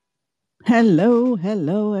Hello,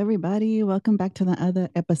 hello, everybody. Welcome back to the other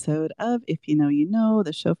episode of If You Know, You Know,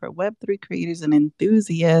 the show for Web3 creators and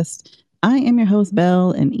enthusiasts. I am your host,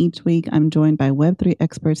 Belle, and each week I'm joined by Web3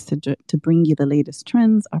 experts to bring you the latest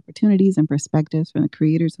trends, opportunities, and perspectives from the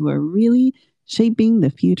creators who are really shaping the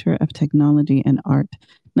future of technology and art.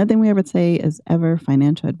 Nothing we ever say is ever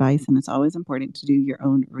financial advice, and it's always important to do your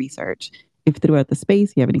own research. If throughout the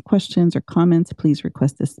space you have any questions or comments, please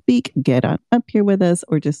request to speak, get on up here with us,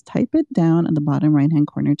 or just type it down on the bottom right hand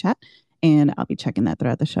corner chat, and I'll be checking that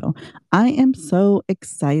throughout the show. I am so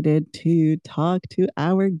excited to talk to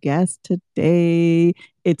our guest today.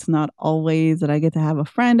 It's not always that I get to have a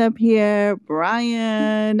friend up here.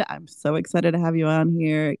 Brian, I'm so excited to have you on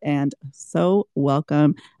here and so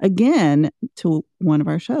welcome again to one of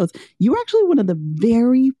our shows. You were actually one of the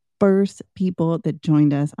very first people that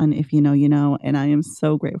joined us on If You Know, You Know, and I am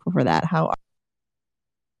so grateful for that. How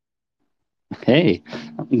Hey,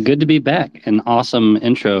 good to be back. An awesome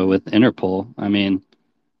intro with Interpol. I mean,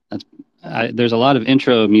 that's there's a lot of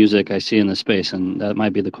intro music I see in the space, and that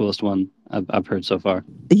might be the coolest one I've heard so far.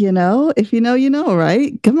 if you know, you know,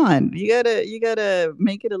 right? Come on. You gotta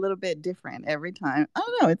make it a little bit different every time. I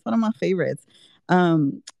don't know, it's one of my favorites.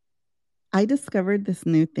 Um, I discovered this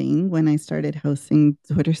new thing when I started hosting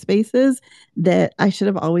Twitter spaces that I should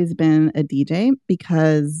have always been a DJ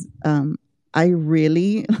because I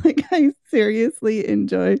really I seriously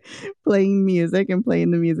enjoy playing music and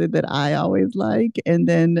playing the music that I always like. And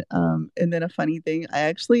then a funny thing, I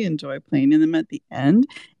actually enjoy playing them at the end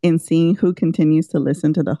and seeing who continues to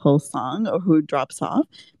listen to the whole song or who drops off,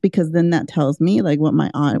 because then that tells me like what my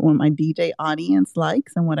DJ audience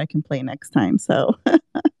likes and what I can play next time. So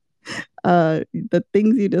the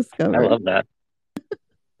things you I discover. love that.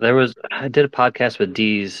 I did a podcast with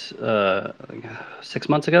Dee's like 6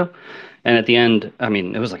 months ago, and at the end, I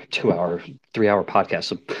mean, it was like a 2 hour, 3 hour podcast.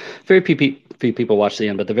 So few people watched the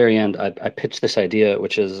end, but at the very end, I pitched this idea,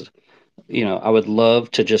 which is, I would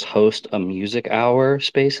love to just host a music hour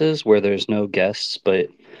spaces where there's no guests, but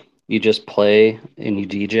you just play and you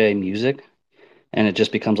DJ music, and it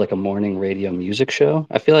just becomes like a morning radio music show.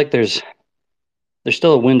 I feel like there's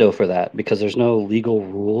still a window for that because there's no legal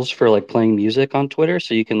rules for like playing music on Twitter,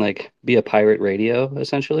 so you can like be a pirate radio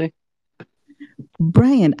essentially.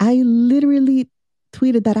 Brian, I literally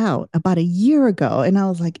tweeted that out about a year ago, and I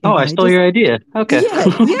was like, Oh, if I I stole just your idea. Okay.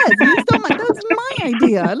 yes, yes, you stole my that's my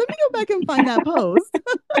idea. Let me go back and find that post.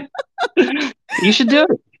 You should do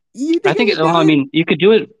it. You I think I think should well, do I it? mean, you could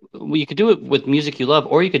do it. You could do it with music you love,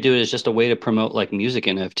 or you could do it as just a way to promote like music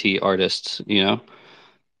NFT artists, you know?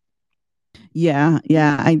 Yeah,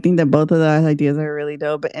 yeah. I think that both of those ideas are really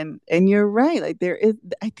dope. And you're right. Like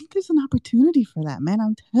I think there's an opportunity for that, man.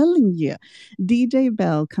 I'm telling you. DJ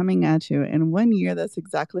Bell coming at you in 1 year, that's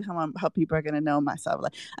exactly how people are gonna know myself.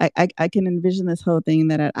 Like I can envision this whole thing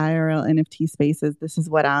that at IRL NFT spaces, this is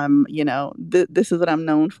what this is what I'm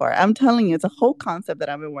known for. I'm telling you, it's a whole concept that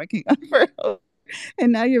I've been working on for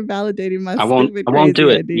and now you're validating my stupid, I won't do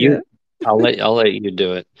crazy it. idea. I'll let you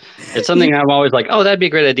do it. It's You something I'm always like, oh, that'd be a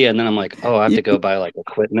great idea, and then I'm like, oh, I have you to go buy like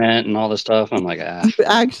equipment and all this stuff. I'm like, ah. You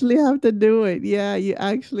actually have to do it. Yeah, you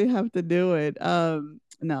actually have to do it.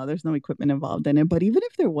 No, there's no equipment involved in it. But even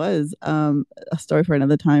if there was, a story for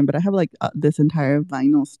another time. But I have like this entire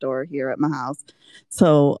vinyl store here at my house,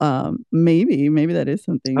 so maybe that is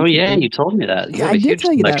something Oh to yeah, do. you told me that. You Yeah, have I a did huge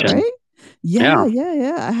tell you that, selection. right? Yeah, Yeah. yeah,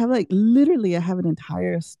 yeah. I have like literally, I have an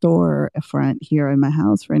entire store front here in my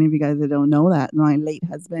house. For any of you guys that don't know that, my late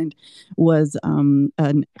husband was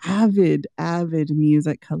an avid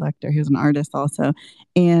music collector. He was an artist also,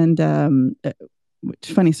 and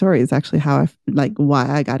which funny story is actually how like why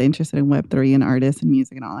I got interested in Web3 and artists and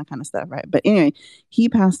music and all that kind of stuff, right? But anyway, he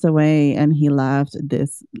passed away and he left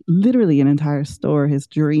this literally an entire store. His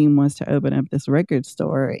dream was to open up this record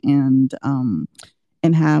store and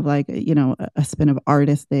have like a spin of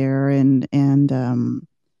artists there and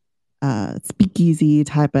speakeasy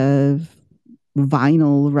type of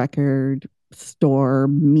vinyl record store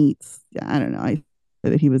meets, I don't know, I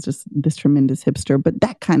that he was just this tremendous hipster, but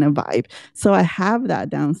that kind of vibe. So I have that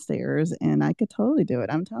downstairs and I could totally do it.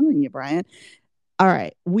 I'm telling you, Brian. All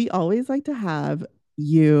right. We always like to have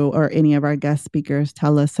you or any of our guest speakers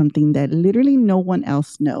tell us something that literally no one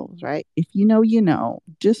else knows, right? If you know, you know,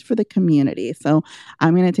 just for the community. So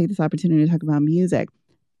I'm going to take this opportunity to talk about music.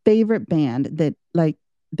 Favorite band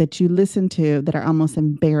that you listen to that are almost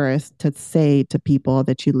embarrassed to say to people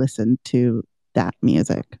that you listen to that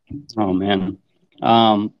music. Oh man.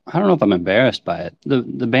 I don't know if I'm embarrassed by it. The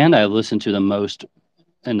band I listened to the most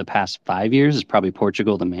in the past 5 years is probably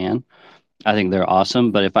Portugal the Man. I think they're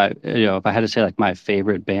awesome. But if I had to say like my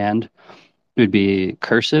favorite band, it would be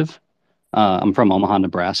Cursive. I'm from Omaha,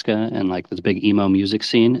 Nebraska, and like this big emo music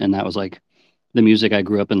scene, and that was like the music I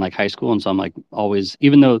grew up in like high school, and so I'm like always,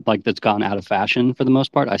 even though like that's gone out of fashion for the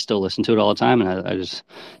most part, I still listen to it all the time, and I just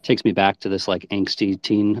takes me back to this like angsty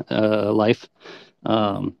teen life.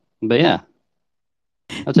 But yeah,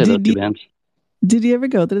 I'd say those Did two you bands. did you ever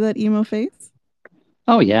go through that emo phase?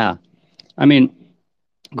 Oh yeah, I mean,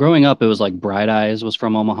 growing up, it was like Bright Eyes was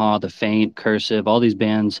from Omaha, The Faint, Cursive, all these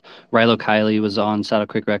bands. Rilo Kiley was on Saddle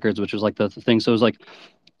Creek Records, which was like the thing. So it was like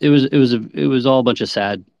it was all a bunch of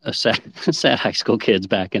sad sad high school kids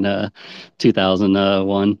back in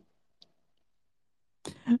 2001.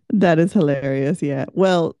 That is hilarious. Yeah.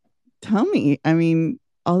 Well, tell me. I mean,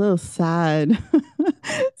 although sad,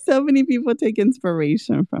 so many people take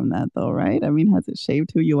inspiration from that, though, right? I mean, has it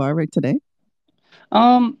shaped who you are right today?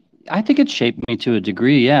 Um, I think it shaped me to a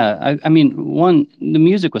degree. Yeah. I mean, one, the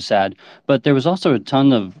music was sad, but there was also a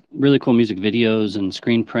ton of really cool music videos and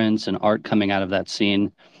screen prints and art coming out of that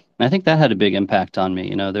scene. And I think that had a big impact on me.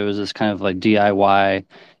 You know, there was this kind of like DIY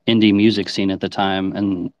indie music scene at the time.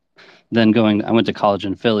 And then I went to college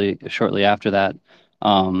in Philly shortly after that.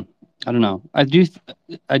 Um, I don't know. I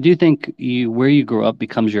do think where you grow up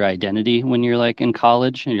becomes your identity when you're like in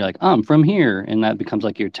college and you're like, oh, I'm from here. And that becomes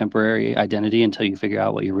like your temporary identity until you figure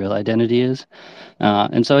out what your real identity is.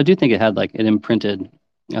 And so I do think it imprinted,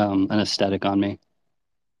 an aesthetic on me.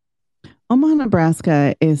 Omaha,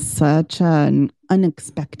 Nebraska is such an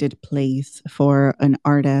unexpected place for an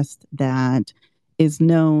artist that is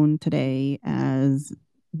known today as,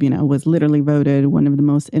 was literally voted one of the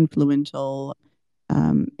most influential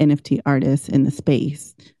NFT artists in the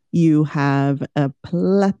space. You have a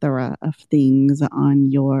plethora of things on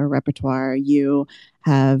your repertoire. You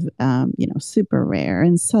have, Super Rare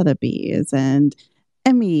and Sotheby's and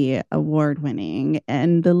Emmy award winning,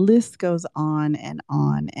 and the list goes on and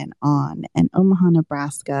on and on. And Omaha,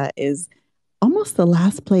 Nebraska is almost the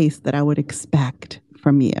last place that I would expect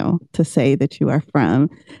from you to say that you are from.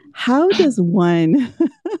 How does one,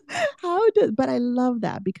 but I love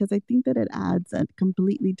that because I think that it adds a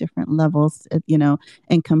completely different levels,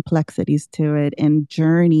 and complexities to it and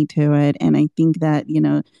journey to it. And I think that,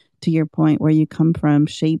 to your point, where you come from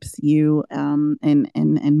shapes you, and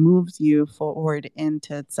moves you forward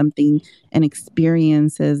into something and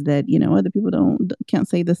experiences that, other people can't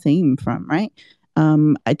say the same from, right?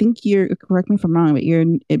 I think correct me if I'm wrong, but you're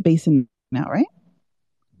based in now, right?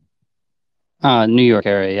 New York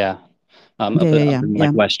area, yeah. Yeah, yeah, Up yeah, in like yeah.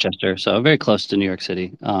 Westchester, so very close to New York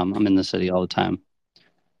City. I'm in the city all the time.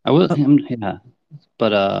 Oh, Yeah.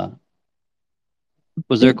 But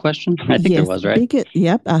was there a big, question? I think there yes, was, right? big.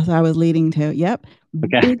 Yep, that's what I was leading to. Yep,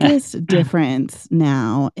 Okay. biggest difference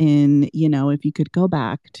now in, if you could go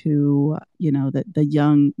back to, the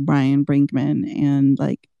young Brian Brinkman and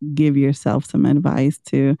like give yourself some advice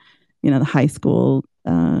to, the high school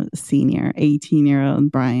senior,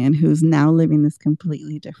 18-year-old Brian who's now living this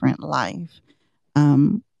completely different life.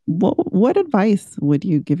 What advice would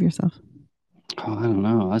you give yourself? Oh, I don't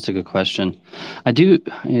know. That's a good question. I do,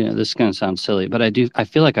 this is going to sound silly, but I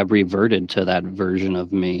feel like I've reverted to that version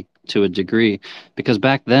of me to a degree because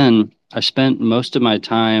back then I spent most of my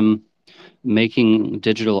time making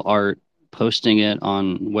digital art, posting it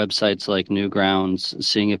on websites like Newgrounds,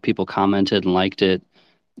 seeing if people commented and liked it,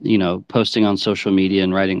 posting on social media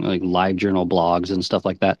and writing like live journal blogs and stuff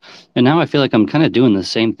like that. And now I feel like I'm kind of doing the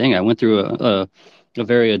same thing. I went through a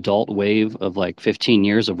very adult wave of like 15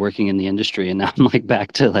 years of working in the industry, and now I'm like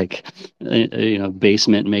back to like,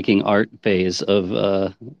 basement making art phase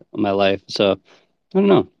of my life. So I don't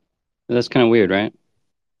know. That's kind of weird, right?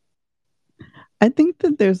 I think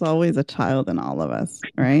that there's always a child in all of us,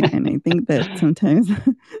 right? And I think that sometimes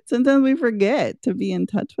sometimes we forget to be in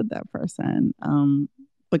touch with that person.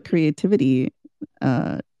 But creativity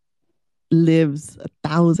uh, lives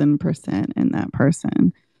 1,000% in that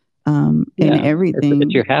person. And Yeah, it's everything.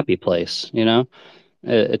 your happy place.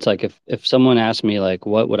 It's like if someone asked me like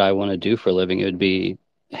what would I want to do for a living, it would be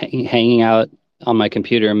hanging out on my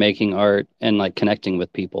computer making art and like connecting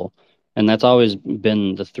with people. And that's always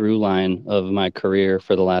been the through line of my career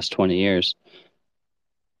for the last 20 years.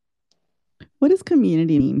 What does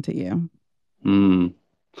community mean to you? Hmm.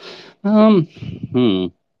 Um, hmm.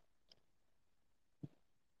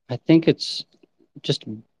 I think it's just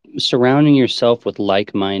surrounding yourself with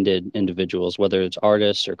like-minded individuals, whether it's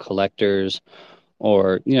artists or collectors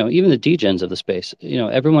or even the degens of the space.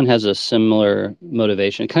 Everyone has a similar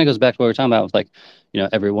motivation. It kind of goes back to what we were talking about with like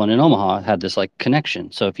everyone in Omaha had this like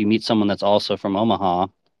connection. So if you meet someone that's also from Omaha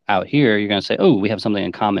out here, you're going to say, oh, we have something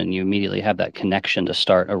in common. You immediately have that connection to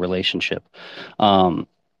start a relationship. um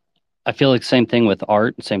I feel like same thing with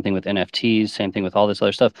art, same thing with NFTs, same thing with all this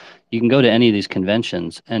other stuff. You can go to any of these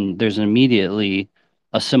conventions and there's immediately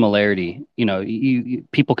a similarity.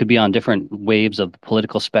 People could be on different waves of the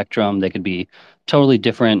political spectrum. They could be totally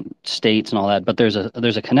different states and all that, but there's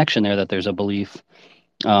a connection there that there's a belief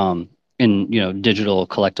um, in digital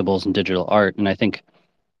collectibles and digital art. And I think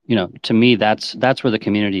to me that's where the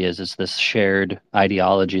community is. It's this shared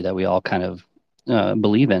ideology that we all kind of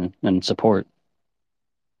believe in and support.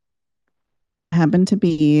 Happen to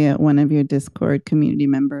be one of your Discord community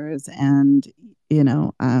members, and you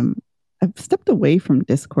know, I've stepped away from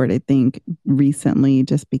Discord. I think recently,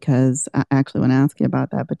 just because I actually want to ask you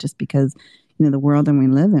about that, but just because the world that we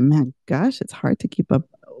live in, man, gosh, it's hard to keep up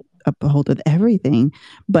a hold with everything.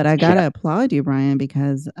 But I Yeah. gotta applaud you, Brian,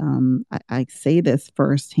 because I say this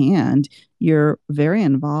firsthand. You're very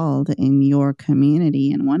involved in your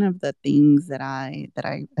community, and one of the things that I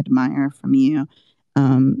admire from you.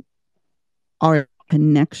 Um, are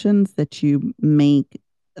connections that you make,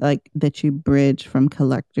 like that you bridge from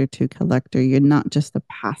collector to collector. You're not just a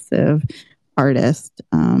passive artist.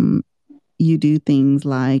 You do things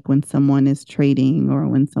like when someone is trading or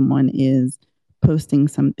when someone is posting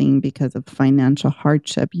something because of financial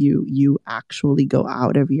hardship, you actually go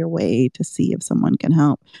out of your way to see if someone can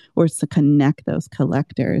help or to connect those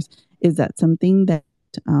collectors. Is that something that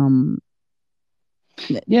um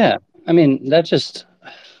that Yeah. I mean, that just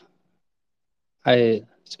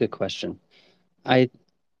it's a good question. I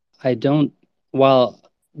I don't while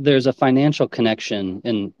there's a financial connection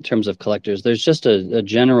in terms of collectors, there's just a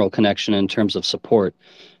general connection in terms of support.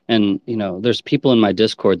 And there's people in my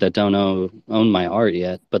Discord that don't own my art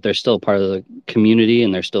yet, but they're still part of the community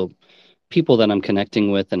and they're still people that I'm connecting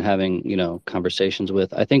with and having, conversations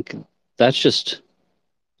with. I think that's just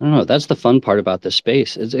I don't know. That's the fun part about this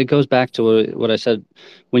space. It goes back to what I said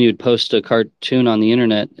when you'd post a cartoon on the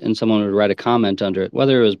internet and someone would write a comment under it,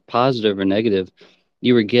 whether it was positive or negative,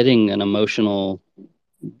 you were getting an emotional,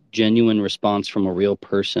 genuine response from a real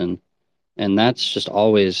person. And that's just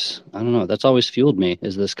always, I don't know, that's always fueled me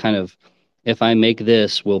is this kind of, if I make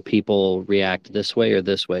this, will people react this way or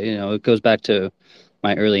this way? It goes back to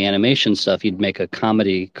my early animation stuff. You'd make a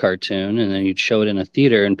comedy cartoon and then you'd show it in a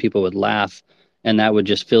theater and people would laugh and that would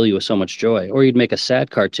just fill you with so much joy. Or you'd make a sad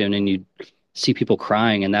cartoon and you'd see people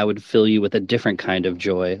crying and that would fill you with a different kind of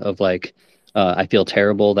joy of like, I feel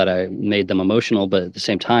terrible that I made them emotional, but at the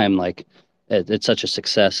same time, like, it's such a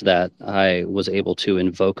success that I was able to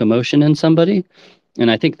invoke emotion in somebody. And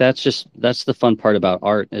I think that's the fun part about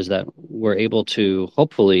art is that we're able to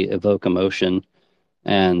hopefully evoke emotion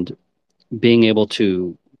and being able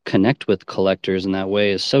to connect with collectors in that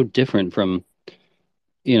way is so different from,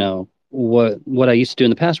 what I used to do in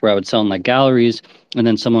the past where I would sell in like galleries and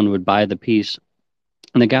then someone would buy the piece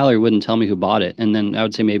and the gallery wouldn't tell me who bought it. And then I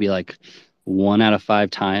would say maybe like 1 out of 5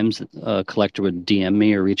 times a collector would DM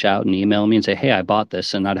me or reach out and email me and say, "Hey, I bought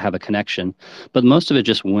this," and I'd have a connection. But most of it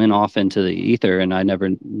just went off into the ether, and I never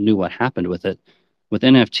knew what happened with it. With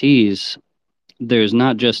NFTs, there's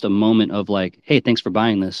not just a moment of like, "Hey, thanks for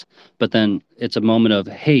buying this," but then it's a moment of,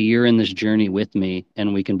 "Hey, you're in this journey with me,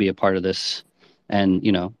 and we can be a part of this." And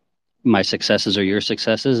my successes are your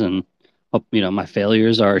successes, and hope my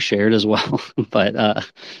failures are shared as well. But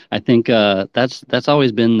I think that's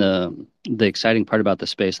always been the exciting part about the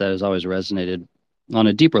space that has always resonated on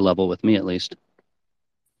a deeper level with me, at least.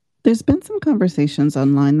 there's been some conversations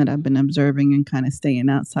online that I've been observing and kind of staying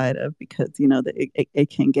outside of because it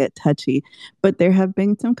can get touchy. But there have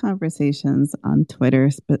been some conversations on Twitter,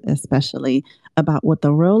 especially about what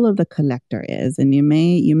the role of the collector is, and you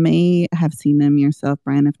may have seen them yourself,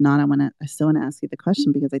 Brian. If not, I still want to ask you the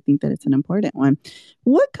question because I think that it's an important one.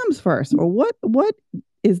 What comes first, or what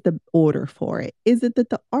is the order for it? Is it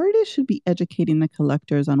that the artist should be educating the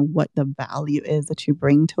collectors on what the value is that you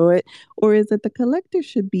bring to it? Or is it the collector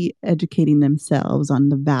should be educating themselves on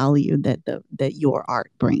the value that your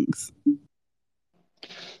art brings?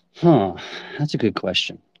 Huh, that's a good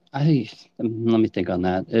question. I Let me think on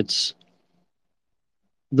that. It's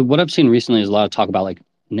the what I've seen recently is a lot of talk about like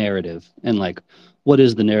narrative and like what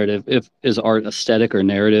is the narrative? If is art aesthetic or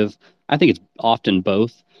narrative? I think it's often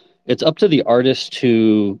both. It's up to the artist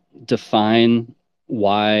to define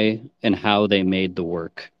why and how they made the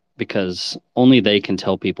work because only they can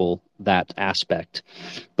tell people that aspect.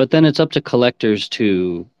 But then it's up to collectors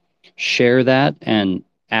to share that and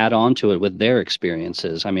add on to it with their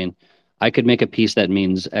experiences. I mean, I could make a piece that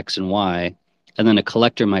means X and Y, and then a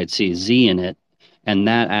collector might see Z in it, and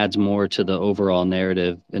that adds more to the overall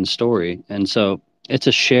narrative and story. And so it's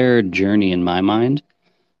a shared journey in my mind.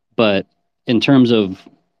 But in terms of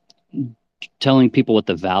telling people what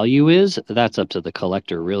the value is, that's up to the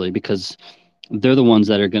collector really, because they're the ones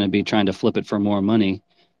that are going to be trying to flip it for more money.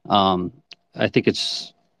 Um, I think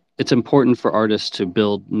it's important for artists to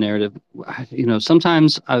build narrative.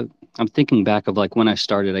 Sometimes I'm thinking back of like when I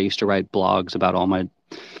started, I used to write blogs about all my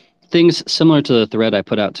things similar to the thread I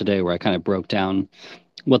put out today, where I kind of broke down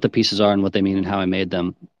what the pieces are and what they mean and how I made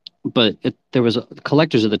them. But there was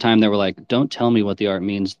collectors at the time that were like, "Don't tell me what the art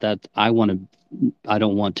means. That I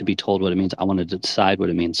don't want to be told what it means. I want to decide what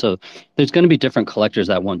it means." So there's going to be different collectors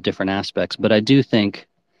that want different aspects, but I do think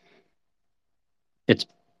it's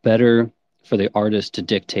better for the artist to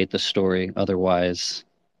dictate the story. Otherwise,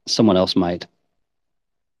 someone else might.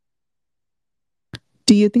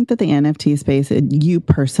 Do you think that the NFT space, you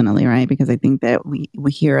personally, right? Because I think that we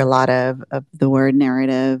hear a lot of the word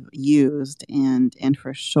narrative used, and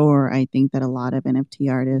for sure, I think that a lot of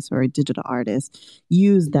NFT artists or digital artists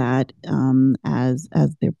use that as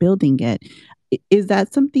they're building it. Is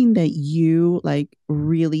that something that you like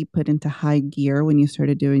really put into high gear when you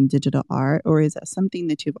started doing digital art, or is that something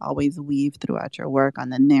that you've always weaved throughout your work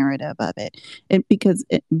on the narrative of it? And because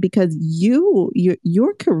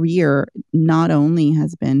your career not only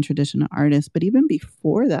has been traditional artist, but even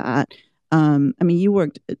before that, I mean, you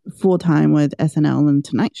worked full time with SNL and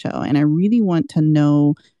Tonight Show, and I really want to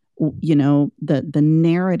know, the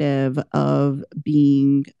narrative of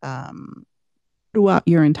being throughout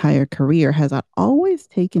your entire career. Has that always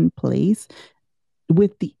taken place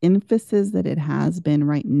with the emphasis that it has been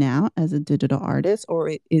right now as a digital artist,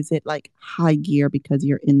 or is it like high gear because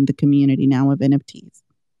you're in the community now of NFTs?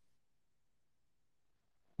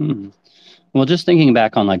 Hmm. Well, just thinking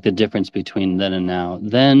back on like the difference between then and now,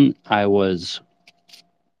 then I was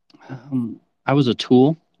a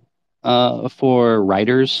tool for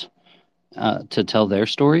writers to tell their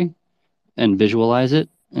story and visualize it.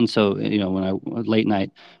 And so, when I late night,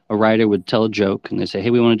 a writer would tell a joke and they say,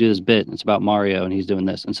 "Hey, we want to do this bit. It's about Mario and he's doing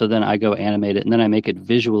this." And so then I go animate it and then I make it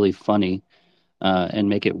visually funny and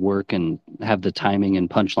make it work and have the timing and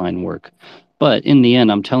punchline work. But in the end,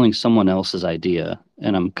 I'm telling someone else's idea,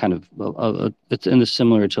 and I'm kind of it's in the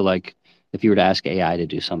similar to like if you were to ask AI to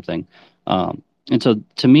do something. And so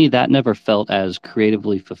to me, that never felt as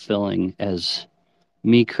creatively fulfilling as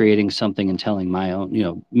me creating something and telling my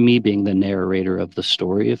own, me being the narrator of the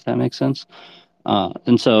story, if that makes sense.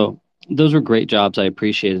 And so those were great jobs. I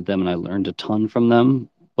appreciated them and I learned a ton from them,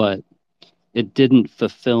 but it didn't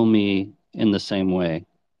fulfill me in the same way.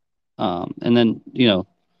 And then,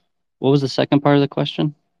 what was the second part of the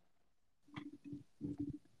question?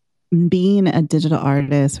 Being a digital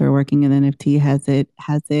artist or working in NFT, has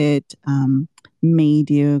it made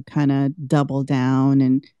you kind of double down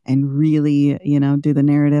and really do the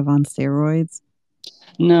narrative on steroids?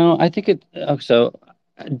 No, I think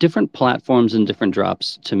different platforms and different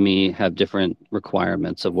drops to me have different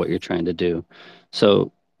requirements of what you're trying to do.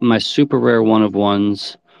 So my super rare one of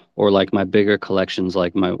ones or like my bigger collections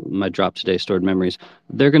like my drop today stored memories,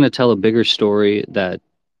 they're going to tell a bigger story that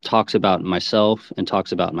talks about myself and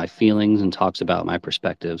talks about my feelings and talks about my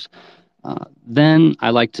perspectives. Then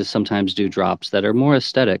I like to sometimes do drops that are more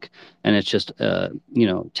aesthetic and it's just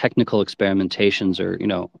technical experimentations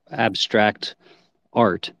or abstract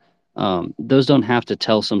art. Those don't have to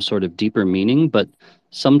tell some sort of deeper meaning, but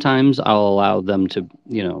sometimes I'll allow them to,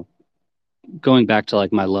 going back to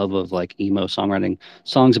like my love of like emo songwriting,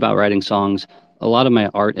 songs about writing songs. A lot of my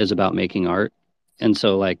art is about making art. And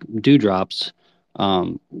so like Dewdrops,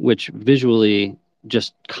 which visually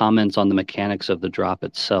just comments on the mechanics of the drop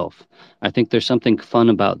itself. I think there's something fun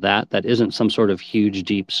about that that isn't some sort of huge,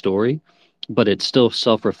 deep story, but it's still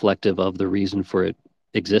self-reflective of the reason for it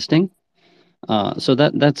existing. So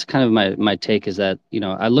that's kind of my take is that,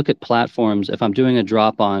 I look at platforms. If I'm doing a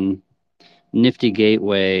drop on Nifty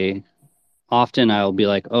Gateway, often I'll be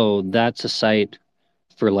like, oh, that's a site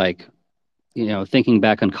for like, thinking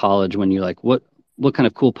back on college when you're like, what kind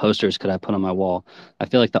of cool posters could I put on my wall? I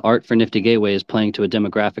feel like the art for Nifty Gateway is playing to a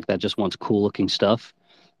demographic that just wants cool looking stuff,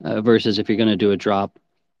 versus if you're going to do a drop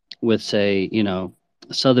with say,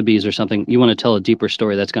 Sotheby's or something, you want to tell a deeper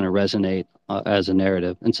story that's going to resonate as a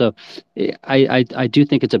narrative. And so I do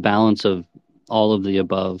think it's a balance of all of the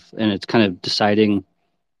above, and it's kind of deciding,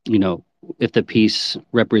 you know, if the piece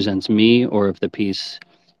represents me or if the piece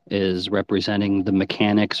is representing the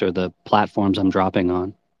mechanics or the platforms I'm dropping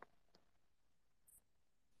on.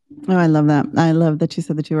 Oh, I love that. I love that you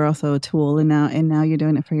said that you were also a tool, and now you're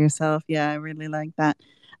doing it for yourself. Yeah, I really like that.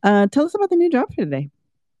 Tell us about the new drop for today.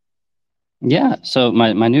 Yeah, so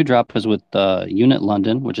my new drop was with Unit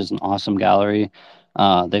London, which is an awesome gallery.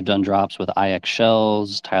 They've done drops with IX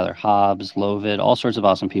Shells, Tyler Hobbs, Lovid, all sorts of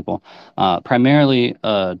awesome people. Primarily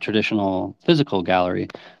a traditional physical gallery,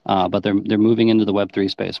 but they're moving into the Web3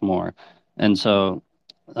 space more. And so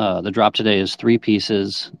the drop today is three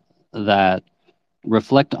pieces that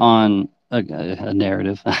reflect on a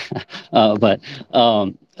narrative, but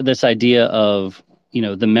this idea of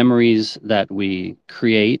the memories that we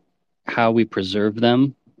create, how we preserve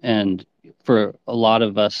them, and for a lot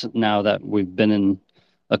of us now that we've been in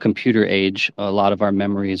a computer age, a lot of our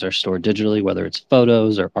memories are stored digitally, whether it's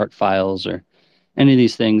photos or art files or any of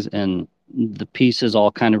these things, and the pieces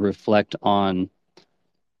all kind of reflect on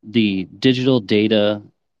the digital data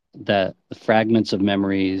that the fragments of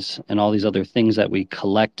memories and all these other things that we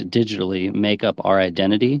collect digitally make up our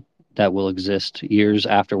identity that will exist years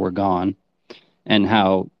after we're gone. And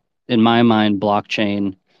how, in my mind,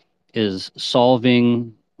 blockchain is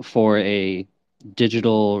solving for a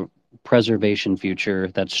digital preservation future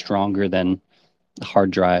that's stronger than hard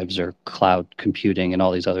drives or cloud computing and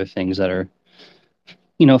all these other things that are,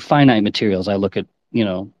 finite materials. I look at,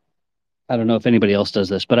 I don't know if anybody else does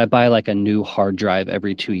this, but I buy like a new hard drive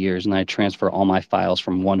every 2 years and I transfer all my files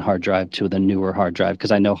from one hard drive to the newer hard drive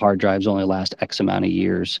because I know hard drives only last X amount of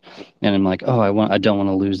years. And I'm like, oh, I don't want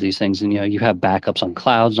to lose these things. And you have backups on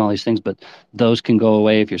clouds and all these things, but those can go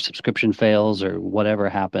away if your subscription fails or whatever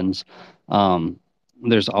happens. Um,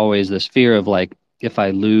 there's always this fear of like, if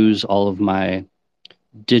I lose all of my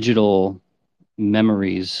digital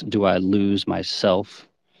memories, do I lose myself?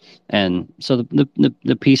 And so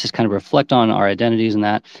the pieces kind of reflect on our identities and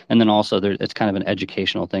that, and then also it's kind of an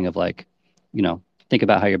educational thing of like, think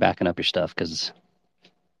about how you're backing up your stuff because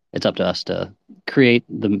it's up to us to create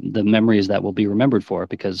the memories that will be remembered for.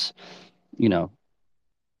 Because you know,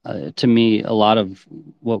 to me, a lot of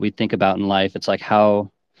what we think about in life, it's like how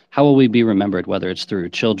will we be remembered, whether it's through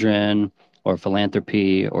children or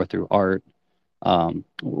philanthropy or through art.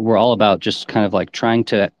 We're all about just kind of like trying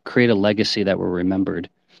to create a legacy that we're remembered.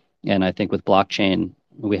 And I think with blockchain,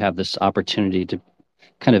 we have this opportunity to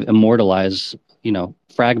kind of immortalize,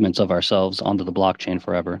 fragments of ourselves onto the blockchain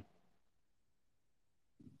forever.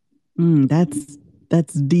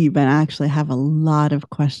 That's deep, and I actually have a lot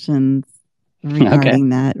of questions Okay. regarding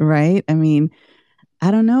that. Right? I mean,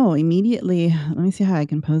 I don't know. Immediately, let me see how I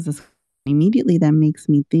can pose this. Immediately, that makes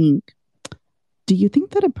me think. Do you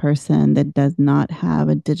think that a person that does not have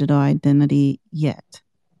a digital identity yet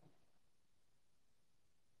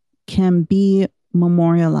can be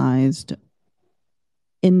memorialized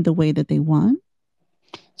in the way that they want?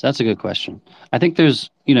 So that's a good question. I think there's,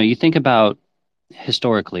 you think about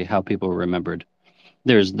historically how people were remembered.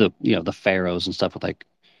 There's the pharaohs and stuff with like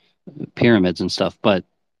pyramids and stuff, but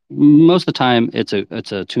most of the time it's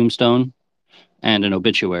a tombstone and an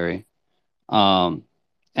obituary. Um,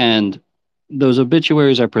 and those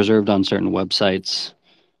obituaries are preserved on certain websites.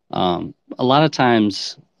 A lot of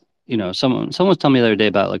times, someone was telling me the other day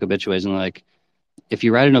about like obituaries and like if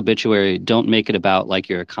you write an obituary, don't make it about like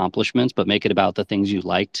your accomplishments, but make it about the things you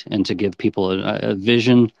liked and to give people a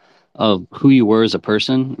vision of who you were as a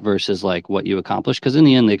person versus like what you accomplished. Because in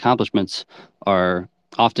the end, the accomplishments are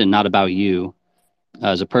often not about you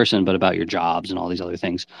as a person, but about your jobs and all these other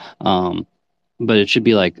things. But it should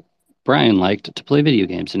be like Brian liked to play video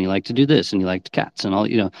games and he liked to do this and he liked cats and all,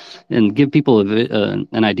 and give people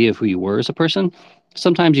an idea of who you were as a person.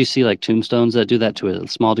 Sometimes you see like tombstones that do that to a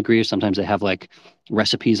small degree, or sometimes they have like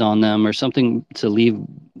recipes on them or something to leave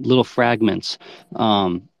little fragments.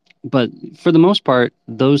 Um, but for the most part,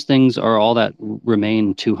 those things are all that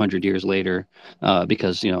remain 200 years later,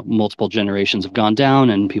 because, multiple generations have gone down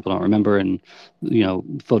and people don't remember and,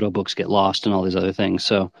 photo books get lost and all these other things.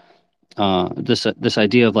 So, this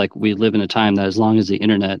idea of like we live in a time that as long as the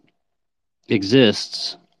internet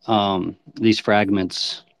exists, these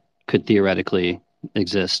fragments could theoretically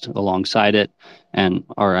exist alongside it, and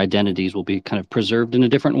our identities will be kind of preserved in a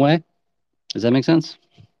different way. Does that make sense?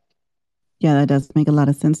 Yeah, that does make a lot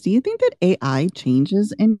of sense. Do you think that AI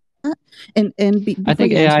changes in that? And I before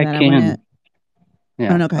think you answer AI that, I want to. can. Oh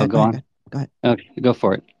Yeah. no, go Oh, ahead. Go go ahead. Go on. ahead. Go ahead. Okay, go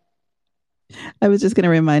for it. I was just going to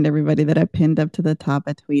remind everybody that I pinned up to the top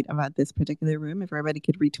a tweet about this particular room. If everybody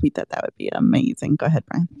could retweet that, that would be amazing. Go ahead,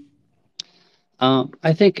 Brian.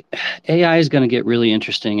 I think AI is going to get really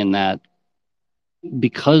interesting in that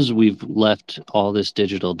because we've left all this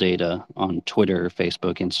digital data on Twitter,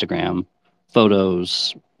 Facebook, Instagram,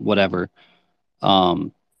 photos, whatever.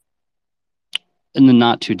 Um, in the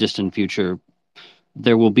not too distant future,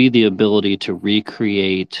 there will be the ability to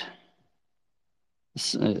recreate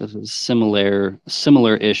similar-ish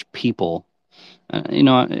people.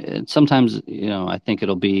 Sometimes, I think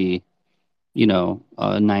it'll be a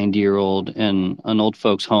 90-year-old in an old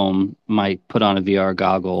folks home might put on a VR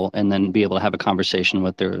goggle and then be able to have a conversation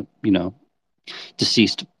with their,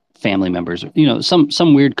 deceased family members.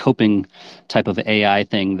 Some weird coping type of AI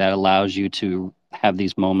thing that allows you to have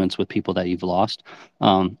these moments with people that you've lost.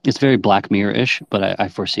 It's very Black Mirror-ish, but I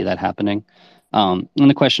foresee that happening. And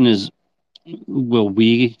the question is, will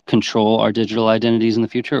we control our digital identities in the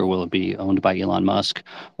future, or will it be owned by Elon Musk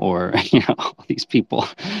or all these people?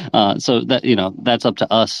 So that that's up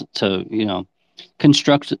to us to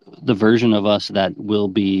construct the version of us that will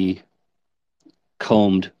be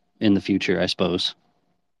combed in the future, I suppose.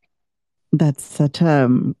 That's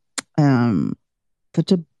um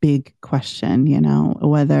such a big question,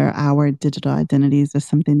 whether our digital identities are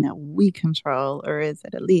something that we control, or is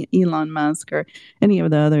it Elon Musk or any of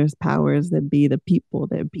the others powers that be, the people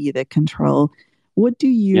that be that control. What do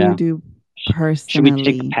you Yeah. do Should we take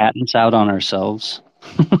the personally? patents out on ourselves?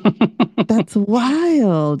 That's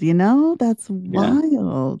wild, That's Yeah.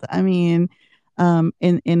 wild. I mean,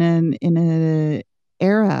 in a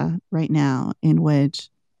era right now in which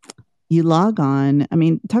you log on. I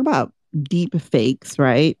mean, talk about deep fakes,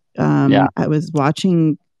 right? Yeah. I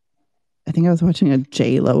think I was watching a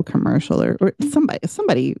J Lo commercial, or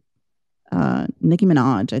somebody, Nicki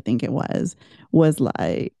Minaj, I think it was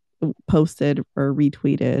like posted or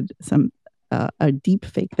retweeted a deep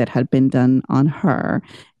fake that had been done on her,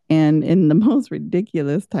 and in the most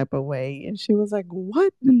ridiculous type of way. And she was like,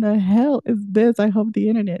 "What in the hell is this? I hope the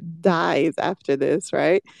internet dies after this."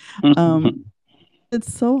 Right? Um,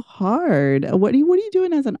 it's so hard. What are you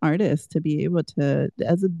doing as an artist to be able to,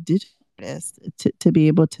 as a digital artist, to be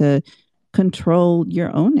able to control your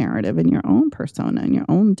own narrative and your own persona and your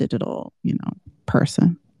own digital,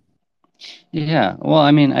 person? Yeah. Well,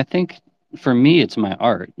 I mean, I think for me, it's my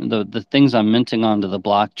art. The things I'm minting onto the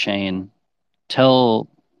blockchain tell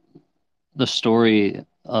the story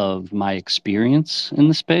of my experience in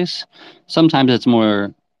the space. Sometimes it's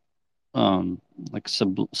more like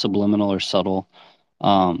subliminal or subtle.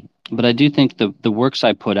 But I do think the works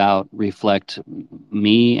I put out reflect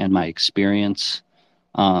me and my experience.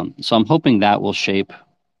 So I'm hoping that will shape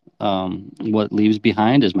what leaves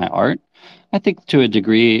behind as my art. I think to a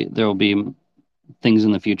degree there will be things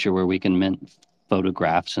in the future where we can mint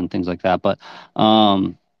photographs and things like that. But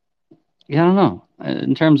yeah, I don't know.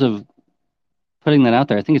 In terms of putting that out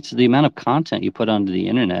there, I think it's the amount of content you put onto the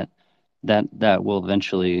internet that will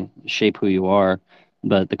eventually shape who you are.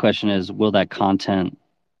 But the question is, will that content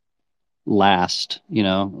last?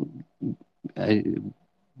 I,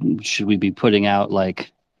 should we be putting out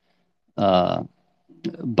like uh,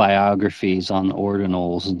 biographies on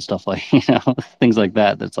ordinals and stuff like things like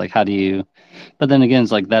that? That's like, how do you? But then again,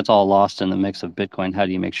 it's like that's all lost in the mix of Bitcoin. How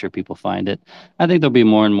do you make sure people find it? I think there'll be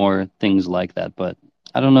more and more things like that, but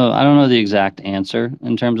I don't know. I don't know the exact answer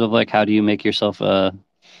in terms of like how do you make yourself a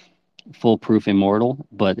foolproof immortal,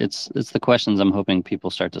 but it's the questions I'm hoping people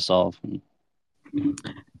start to solve.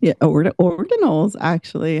 Yeah, ordinals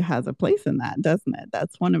actually has a place in that, doesn't it?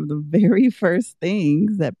 That's one of the very first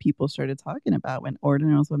things that people started talking about when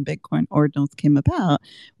Bitcoin ordinals came about.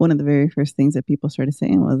 One of the very first things that people started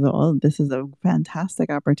saying was, "Oh, this is a fantastic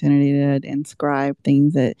opportunity to inscribe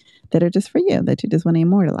things that are just for you, that you just want to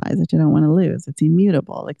immortalize, that you don't want to lose. It's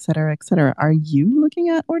immutable, et cetera, et cetera." Are you looking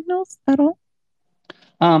at ordinals at all?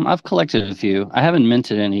 I've collected a few. I haven't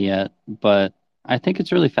minted any yet, but I think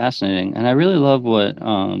it's really fascinating, and I really love what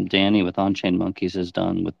Danny with On-Chain Monkeys has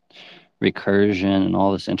done with recursion and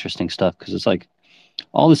all this interesting stuff because it's like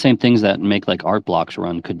all the same things that make like art blocks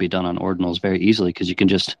run could be done on ordinals very easily because you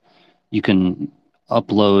can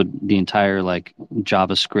upload the entire like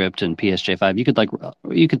JavaScript and PSJ5.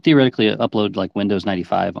 You could theoretically upload like Windows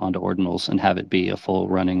 95 onto ordinals and have it be a full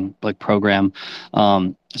running like program.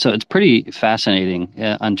 So it's pretty fascinating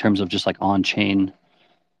in terms of just like on-chain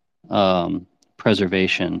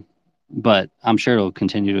preservation. But I'm sure it'll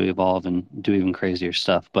continue to evolve and do even crazier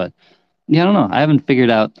stuff. But yeah, I don't know. I haven't figured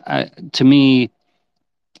out. To me,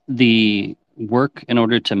 the work in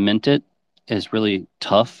order to mint it is really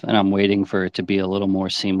tough, and I'm waiting for it to be a little more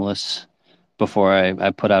seamless before I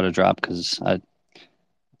put out a drop because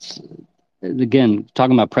again,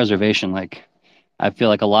 talking about preservation, like I feel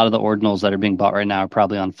like a lot of the ordinals that are being bought right now are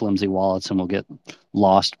probably on flimsy wallets and will get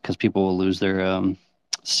lost because people will lose their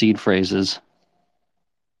seed phrases.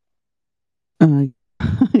 Uh,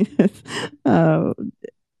 yes. uh,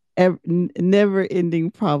 Never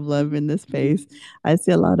ending problem in the space. I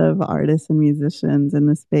see a lot of artists and musicians in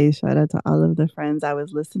the space. Shout out to all of the friends I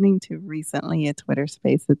was listening to recently, a Twitter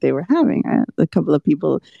space that they were having. A couple of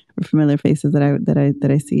people were familiar faces that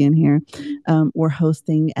I see in here, were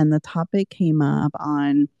hosting, and the topic came up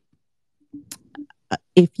on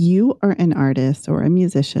If you are an artist or a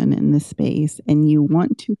musician in this space and you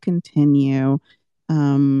want to continue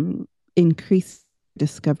increase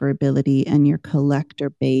discoverability and your collector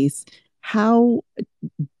base, how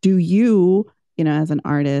do you, as an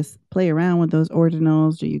artist, play around with those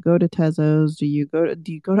ordinals? Do you go to Tezos? Do you go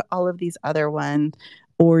to all of these other ones?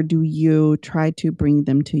 Or do you try to bring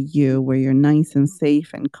them to you where you're nice and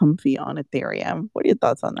safe and comfy on Ethereum? What are your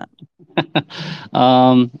thoughts on that?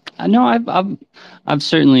 I know I've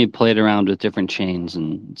certainly played around with different chains,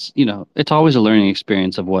 and it's always a learning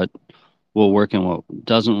experience of what will work and what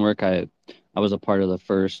doesn't work. I was a part of the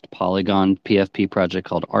first Polygon PFP project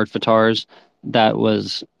called Artvatars. That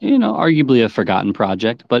was, arguably a forgotten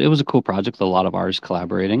project, but it was a cool project with a lot of artists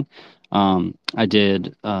collaborating. I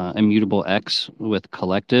did Immutable X with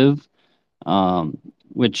Collective, um,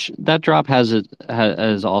 which that drop has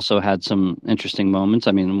also had some interesting moments.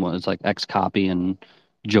 I mean, it's like X Copy and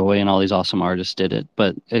Joy and all these awesome artists did it,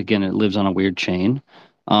 but again, it lives on a weird chain.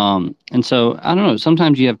 And so I don't know.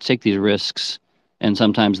 Sometimes you have to take these risks, and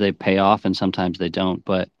sometimes they pay off, and sometimes they don't.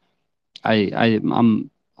 But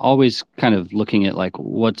I'm always kind of looking at like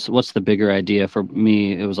what's the bigger idea for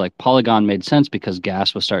me. It was like Polygon made sense because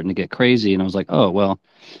gas was starting to get crazy, and I was like, oh well,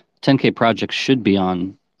 10K projects should be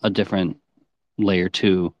on a different layer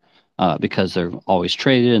two, because they're always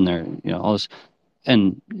traded and they're all this.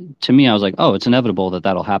 And to me, I was like, oh, it's inevitable that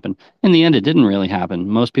that'll happen. In the end, it didn't really happen.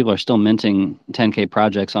 Most people are still minting 10K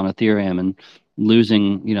projects on Ethereum and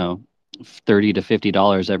losing, 30 to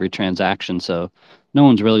 $50 every transaction. So no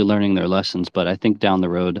one's really learning their lessons. But I think down the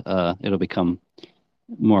road, it'll become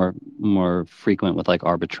more frequent with like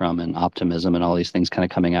Arbitrum and Optimism and all these things kind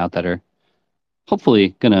of coming out that are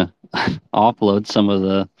hopefully gonna offload some of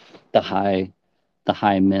the high the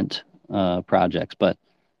high mint projects. But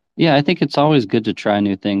yeah, I think it's always good to try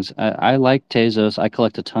new things. I like Tezos. I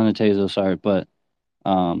collect a ton of Tezos art, but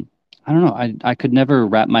um, I don't know. I could never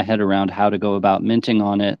wrap my head around how to go about minting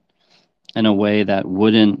on it in a way that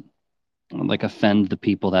wouldn't like offend the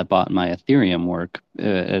people that bought my Ethereum work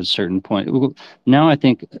at a certain point. Now I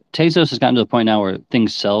think Tezos has gotten to the point now where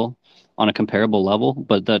things sell on a comparable level,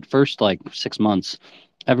 but that first like 6 months,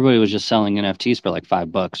 everybody was just selling NFTs for like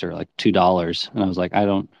 $5 or like $2, and I was like, I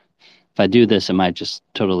don't. If I do this, it might just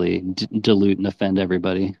totally dilute and offend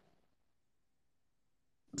everybody.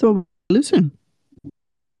 So, solution.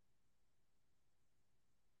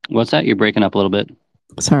 What's that? You're breaking up a little bit.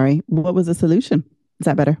 Sorry, what was the solution? Is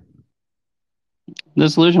that better? The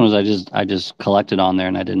solution was I just collected on there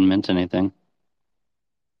and I didn't mint anything.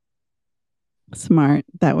 Smart.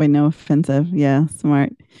 That way, no offensive. Yeah,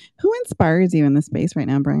 smart. Who inspires you in this space right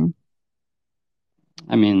now, Brian?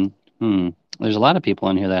 I mean, there's a lot of people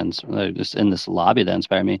in here that are just in this lobby that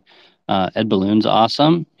inspire me. Ed Balloon's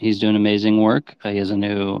awesome. He's doing amazing work. He has a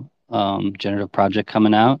new generative project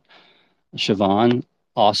coming out. Siobhan,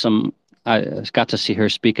 awesome. I got to see her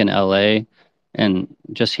speak in LA, and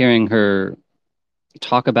just hearing her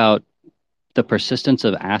talk about the persistence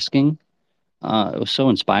of asking. It was so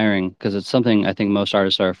inspiring because it's something I think most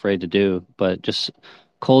artists are afraid to do, but just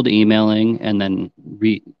cold emailing and then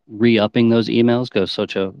re-upping those emails goes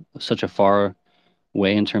such a far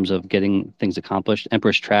way in terms of getting things accomplished.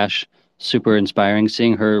 Empress Trash, super inspiring.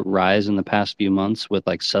 Seeing her rise in the past few months with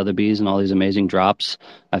like Sotheby's and all these amazing drops.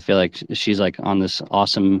 I feel like she's like on this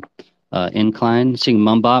awesome incline. Seeing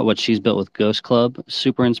Mumbot, what she's built with Ghost Club,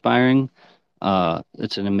 super inspiring.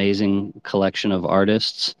 It's an amazing collection of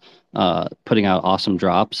artists putting out awesome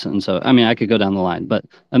drops. And so, I mean, I could go down the line, but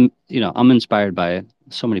I'm inspired by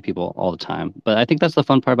so many people all the time. But I think that's the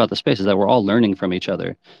fun part about the space is that we're all learning from each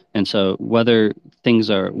other. And so whether things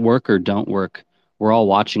are work or don't work, we're all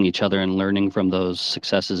watching each other and learning from those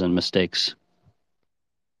successes and mistakes.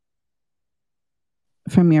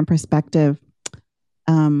 From your perspective,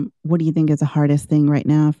 what do you think is the hardest thing right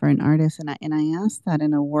now for an artist? And I ask that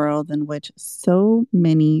in a world in which so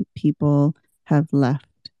many people have left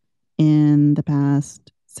in the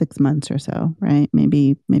past 6 months or so, right?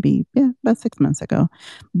 Maybe, yeah, about 6 months ago.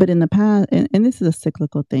 But in the past, and this is a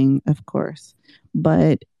cyclical thing, of course,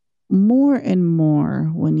 but more and more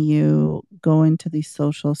when you go into these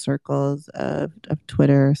social circles of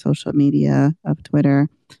Twitter, social media of Twitter,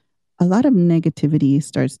 a lot of negativity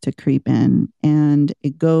starts to creep in and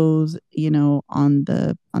it goes on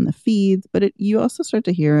the feeds, but you also start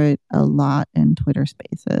to hear it a lot in Twitter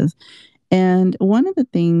spaces. And one of the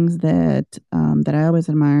things that I always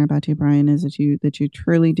admire about you, Brian, is that you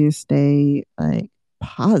truly do stay like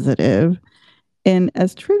positive. And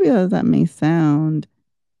as trivial as that may sound,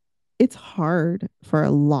 it's hard for a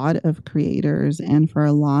lot of creators and for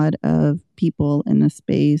a lot of people in the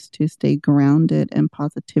space to stay grounded in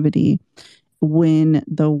positivity when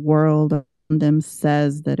the world around them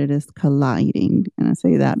says that it is colliding. And I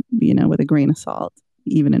say that, with a grain of salt,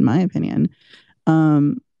 even in my opinion.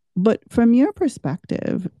 Um, but from your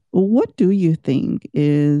perspective, what do you think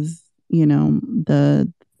is,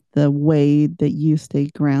 the way that you stay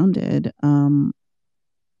grounded, and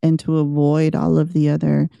to avoid all of the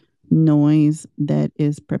other noise that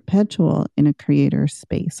is perpetual in a creator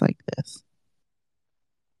space like this?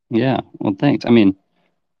 Yeah, well, thanks. I mean,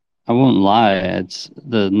 I won't lie. It's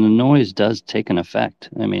the noise does take an effect.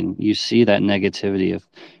 I mean, you see that negativity.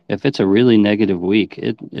 If it's a really negative week,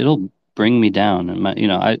 it'll bring me down. And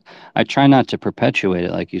I try not to perpetuate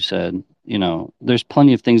it, like you said. There's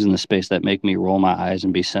plenty of things in the space that make me roll my eyes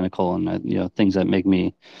and be cynical, and things that make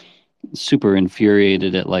me super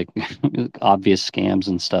infuriated at like obvious scams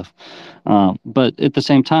and stuff. But at the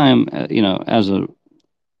same time, as a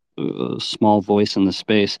small voice in the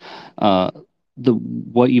space, uh, the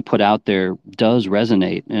what you put out there does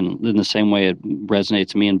resonate, and in the same way it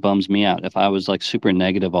resonates me and bums me out. If I was like super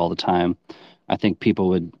negative all the time, I think people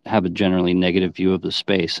would have a generally negative view of the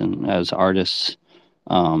space. And as artists,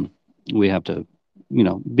 um, we have to,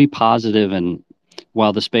 be positive. And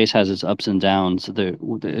while the space has its ups and downs,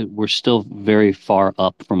 we're still very far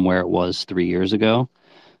up from where it was 3 years ago.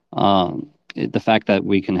 The fact that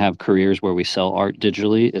we can have careers where we sell art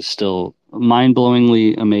digitally is still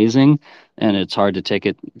mind-blowingly amazing, and it's hard to take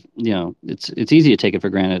it. It's easy to take it for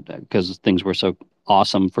granted because things were so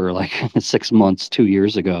awesome for like 6 months, 2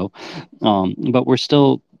 years ago. But we're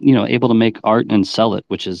still, able to make art and sell it,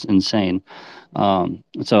 which is insane.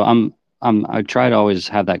 So I try to always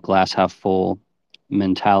have that glass half full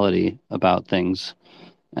mentality about things,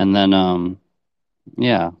 and then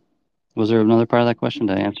yeah. Was there another part of that question?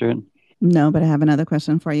 Did I answer it? No, but I have another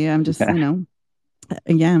question for you. I'm just, Okay.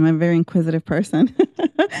 yeah, I'm a very inquisitive person,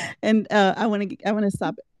 and I want to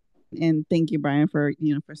stop and thank you, Brian, for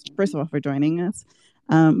first of all for joining us.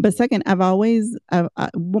 But second,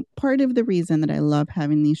 part of the reason that I love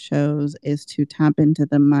having these shows is to tap into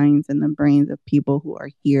the minds and the brains of people who are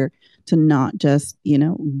here to not just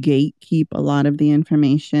gatekeep a lot of the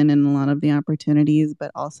information and a lot of the opportunities,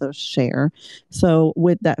 but also share. So,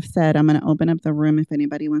 with that said, I'm going to open up the room if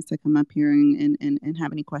anybody wants to come up here and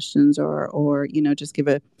have any questions or just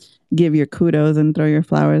give your kudos and throw your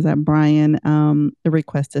flowers at Brian. The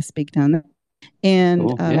request to speak down there. And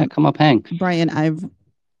Cool. Yeah, come up, hang. Brian,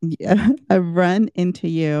 yeah, I've run into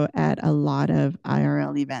you at a lot of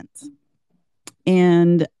IRL events.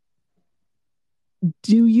 And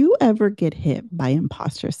do you ever get hit by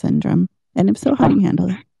imposter syndrome? And if so, how do you handle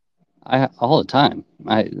it? I all the time.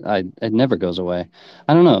 It never goes away.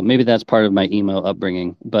 I don't know. Maybe that's part of my emo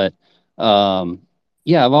upbringing, but um,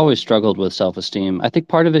 yeah, I've always struggled with self-esteem. I think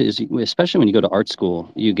part of it is, especially when you go to art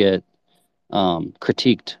school, you get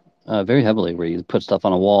critiqued very heavily, where you put stuff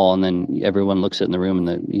on a wall and then everyone looks at it in the room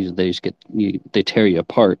and they just they tear you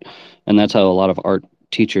apart, and that's how a lot of art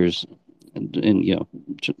teachers and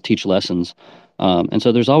teach lessons, and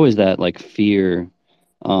so there's always that like fear,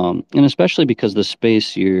 and especially because the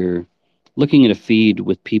space you're looking at a feed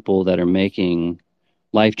with people that are making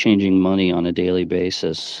life-changing money on a daily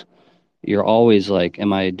basis. You're always like,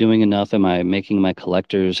 am I doing enough? Am I making my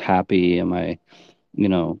collectors happy? Am I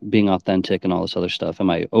being authentic and all this other stuff? Am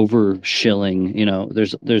I over shilling?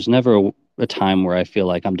 There's never a time where I feel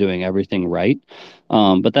like I'm doing everything right.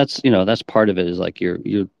 But that's part of it, is like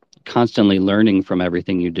you're constantly learning from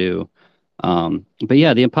everything you do. But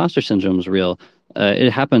yeah, the imposter syndrome is real.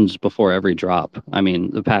 It happens before every drop. I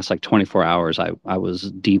mean, the past like 24 hours, I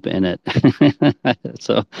was deep in it.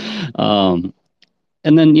 So, um,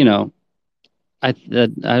 and then I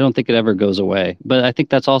don't think it ever goes away. But I think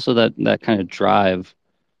that's also that kind of drive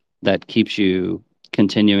that keeps you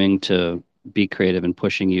continuing to be creative and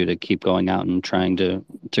pushing you to keep going out and trying to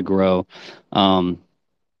grow. Um,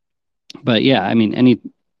 but yeah, I mean,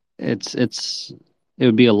 it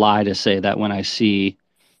would be a lie to say that when I see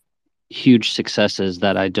huge successes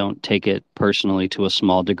that I don't take it personally to a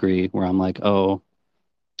small degree, where I'm like, oh,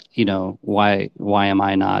 why am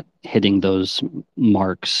I not hitting those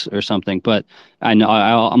marks or something? But I know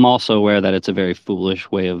I'm also aware that it's a very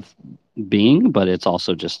foolish way of being, but it's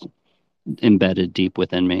also just embedded deep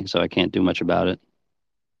within me, so I can't do much about it.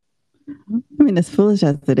 I mean, as foolish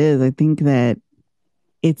as it is, I think that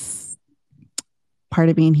it's part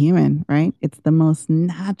of being human, right? It's the most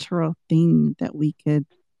natural thing that we could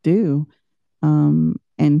do,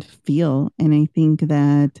 and feel. And I think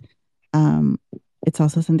that um, it's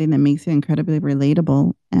also something that makes you incredibly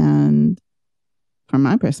relatable. And from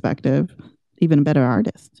my perspective, even a better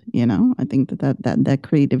artist. I think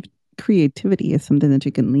that creativity is something that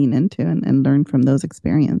you can lean into and learn from those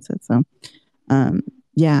experiences. So, um,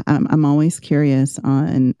 yeah, I'm always curious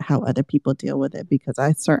on how other people deal with it, because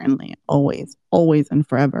I certainly always and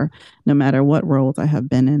forever, no matter what roles I have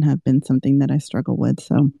been in, have been something that I struggle with.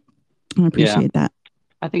 So I Yeah. appreciate that.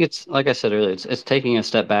 I think it's like I said earlier, it's taking a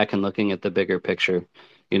step back and looking at the bigger picture.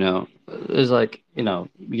 It's like,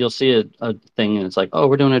 you'll see a thing and it's like, oh,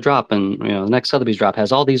 we're doing a drop, and the next Sotheby's drop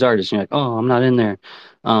has all these artists, and you're like, oh, I'm not in there.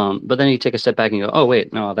 But then you take a step back and you go, oh,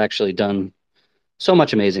 wait, no, I've actually done so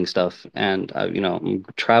much amazing stuff, and I'm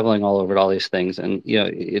traveling all over to all these things, and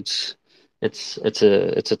it's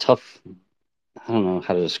a tough. I don't know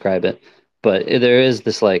how to describe it, but there is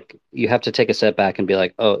this, like, you have to take a step back and be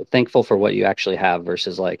like, oh, thankful for what you actually have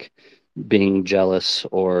versus like being jealous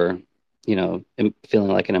or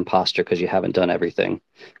feeling like an imposter because you haven't done everything,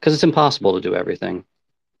 because it's impossible to do everything.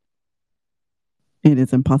 It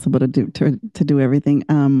is impossible to do everything.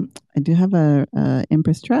 I do have a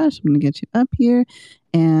Empress Trash. I'm going to get you up here,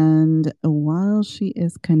 and while she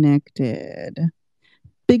is connected,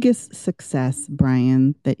 biggest success,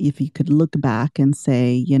 Brian, that if you could look back and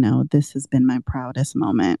say, this has been my proudest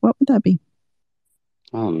moment, what would that be?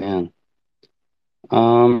 Oh man.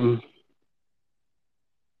 um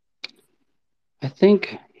I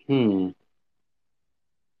think,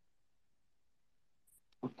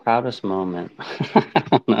 proudest moment. I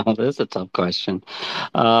don't know. This is a tough question.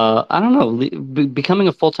 I don't know. Becoming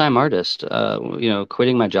a full-time artist,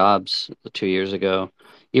 quitting my jobs 2 years ago,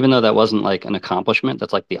 even though that wasn't like an accomplishment,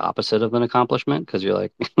 that's like the opposite of an accomplishment because you're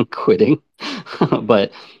like quitting.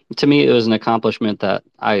 But to me, it was an accomplishment that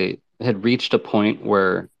I had reached a point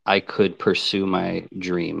where I could pursue my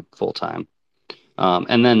dream full time.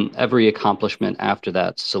 And then every accomplishment after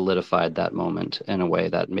that solidified that moment in a way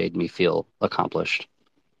that made me feel accomplished.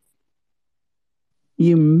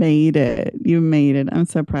 You made it. You made it. I'm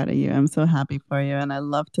so proud of you. I'm so happy for you. And I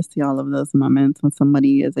love to see all of those moments when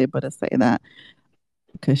somebody is able to say that,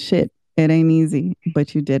 because shit, it ain't easy,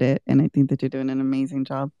 but you did it. And I think that you're doing an amazing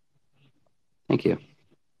job. Thank you.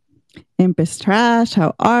 Empress Trash,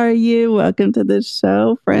 how are you? Welcome to the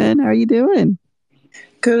show, friend. How are you doing?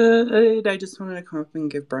 Good. I just wanted to come up and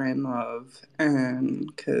give Brian love, and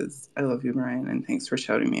because I love you, Brian, and thanks for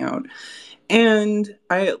shouting me out. And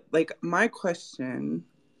I like my question.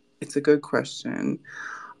 It's a good question.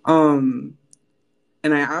 Um,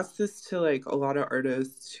 and I asked this to like a lot of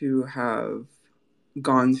artists who have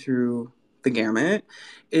gone through the gamut.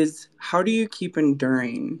 Is how do you keep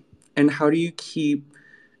enduring, and how do you keep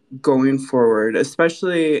going forward,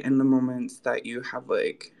 especially in the moments that you have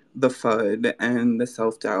like the FUD and the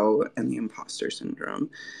self doubt and the imposter syndrome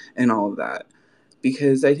and all of that.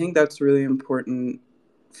 Because I think that's really important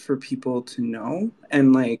for people to know.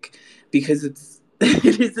 And like, because it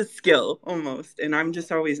is a skill almost. And I'm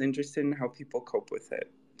just always interested in how people cope with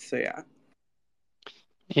it. So yeah.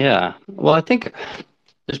 Yeah. Well, I think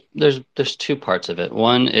there's two parts of it.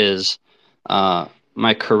 One is uh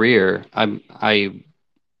my career. I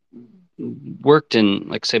worked in,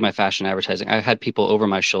 like, say, my fashion advertising. I had people over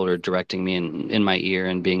my shoulder directing me in my ear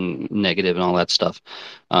and being negative and all that stuff.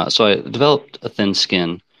 So I developed a thin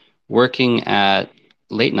skin. Working at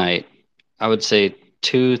late night, I would say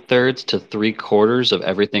 2/3 to 3/4 of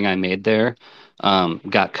everything I made there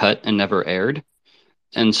got cut and never aired.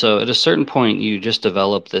 And so at a certain point, you just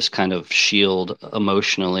develop this kind of shield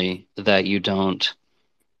emotionally that you don't,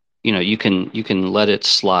 you can let it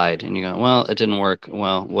slide and you go, well, it didn't work.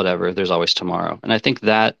 Well, whatever. There's always tomorrow. And I think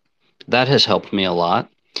that has helped me a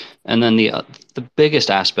lot. And then the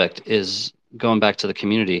biggest aspect is going back to the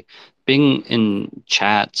community, being in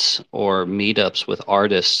chats or meetups with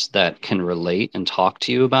artists that can relate and talk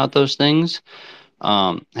to you about those things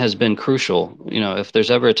has been crucial. If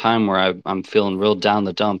there's ever a time where I'm feeling real down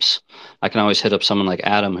the dumps, I can always hit up someone like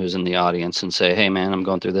Adam who's in the audience and say, "Hey, man, I'm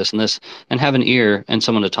going through this and this," and have an ear and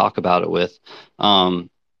someone to talk about it with, and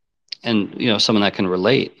someone that can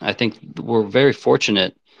relate. I think we're very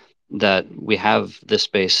fortunate that we have this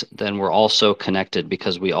space. Then we're all so connected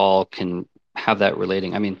because we all can have that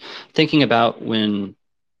relating. I mean, thinking about when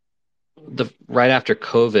the right after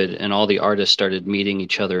COVID and all the artists started meeting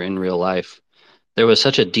each other in real life, there was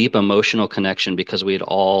such a deep emotional connection because we had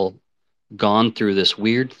all gone through this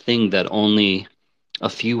weird thing that only a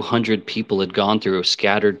few hundred people had gone through,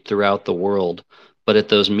 scattered throughout the world. But at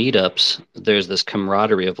those meetups, there's this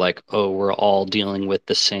camaraderie of like, oh, we're all dealing with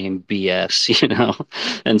the same BS.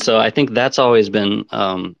 And so I think that's always been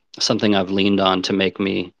something I've leaned on to make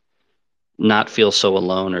me not feel so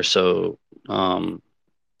alone or so,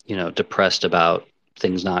 depressed about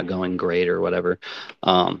things not going great or whatever.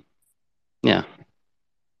 Um, yeah.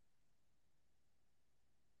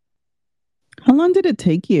 How long did it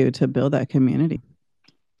take you to build that community?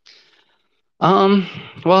 Um,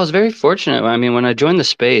 well, I was very fortunate. I mean, when I joined the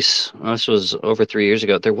space, this was over 3 years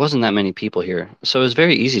ago, there wasn't that many people here. So it was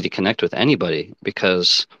very easy to connect with anybody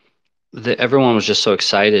because everyone was just so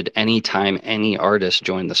excited anytime any artist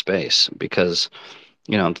joined the space because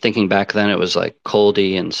I'm thinking back then it was like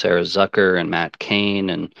Coldy and Sarah Zucker and Matt Kane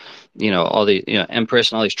and all the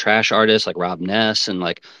Empress and all these trash artists like Rob Ness and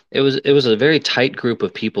like it was a very tight group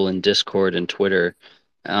of people in Discord and Twitter,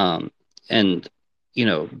 and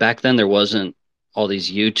back then there wasn't all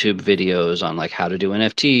these YouTube videos on like how to do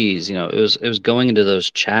NFTs. It was going into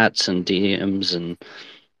those chats and DMs and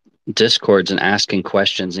Discords and asking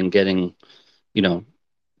questions and getting you know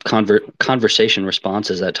conversation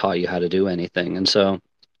responses that taught you how to do anything. And so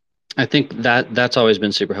I think that's always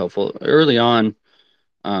been super helpful. Early on,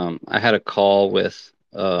 I had a call with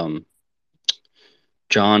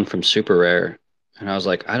John from Super Rare, and I was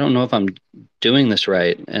like, I don't know if I'm doing this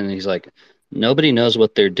right. And he's like, nobody knows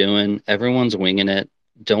what they're doing. Everyone's winging it.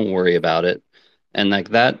 Don't worry about it. And like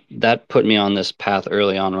that put me on this path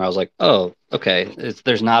early on where I was like, oh, okay,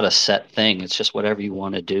 there's not a set thing. It's just whatever you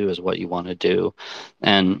want to do is what you want to do.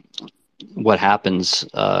 And what happens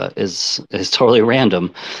is totally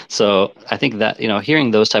random. So I think that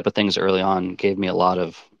hearing those type of things early on gave me a lot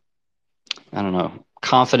of, I don't know,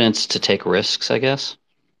 confidence to take risks, I guess.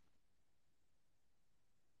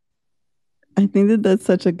 I think that that's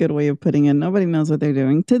such a good way of putting it. Nobody knows what they're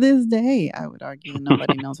doing. To this day, I would argue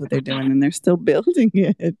nobody knows what they're doing and they're still building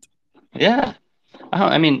it. Yeah,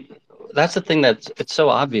 I mean, that's the thing that's it's so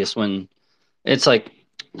obvious when it's like,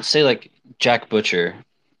 say like Jack Butcher,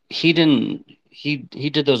 he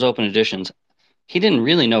did those open editions. He didn't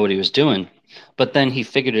really know what he was doing, but then he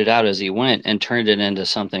figured it out as he went and turned it into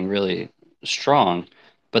something really strong.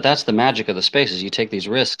 But that's the magic of the space is you take these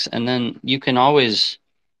risks and then you can always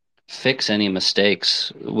fix any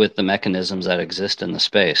mistakes with the mechanisms that exist in the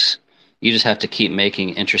space. You just have to keep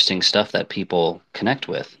making interesting stuff that people connect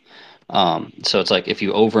with. So it's like if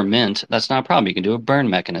you over mint, that's not a problem. You can do a burn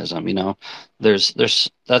mechanism. There's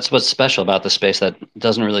that's what's special about the space that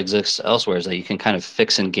doesn't really exist elsewhere is that you can kind of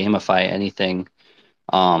fix and gamify anything.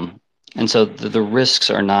 And so the risks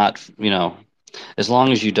are not, as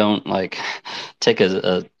long as you don't like take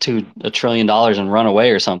 $2 trillion and run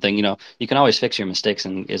away or something, you can always fix your mistakes,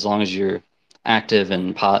 and as long as you're active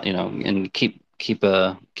and and keep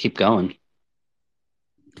going.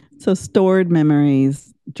 So stored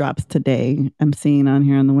memories drops today. I'm seeing on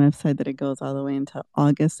here on the website that it goes all the way until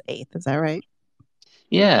August 8th. Is that right?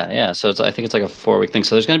 Yeah, yeah. So I think it's like a 4 week thing.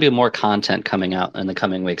 So there's going to be more content coming out in the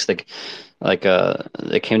coming weeks. They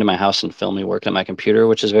came to my house and filmed me working at my computer,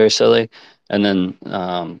 which is very silly. And then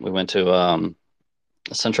we went to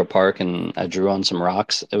Central Park and I drew on some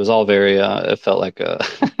rocks. It was all very it felt like a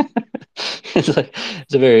it's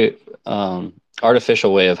a very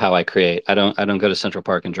artificial way of how I create. I don't go to Central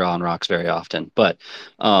Park and draw on rocks very often, but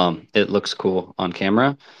it looks cool on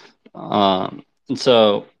camera. And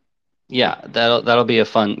so yeah, that'll be a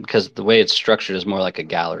fun because the way it's structured is more like a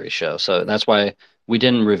gallery show. So that's why we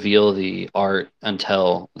didn't reveal the art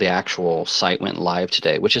until the actual site went live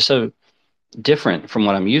today, which is so different from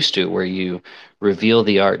what I'm used to, where you reveal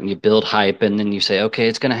the art and you build hype and then you say, okay,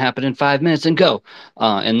 it's going to happen in 5 minutes and go.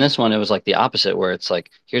 In this one, it was like the opposite, where it's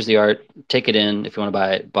like, here's the art, take it in. If you want to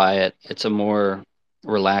buy it, buy it. It's a more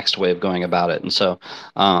relaxed way of going about it. And so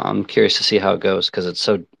I'm curious to see how it goes because it's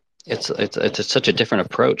such a different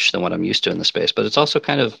approach than what I'm used to in the space. But it's also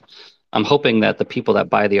kind of, I'm hoping that the people that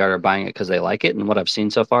buy the art are buying it because they like it. And what I've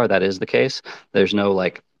seen so far, that is the case. There's no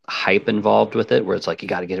like hype involved with it where it's like, you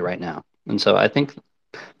got to get it right now. And so I think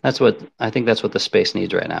that's what the space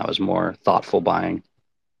needs right now is more thoughtful buying.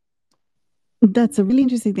 That's a really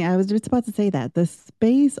interesting thing. I was just about to say that the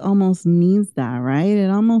space almost needs that, right?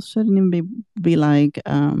 It almost shouldn't even be like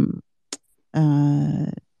uh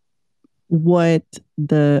what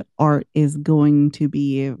the art is going to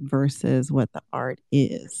be versus what the art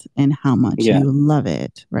is and how much Yeah. you love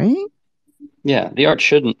it, right? Yeah. The art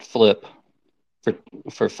shouldn't flip for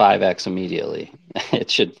for 5x immediately. It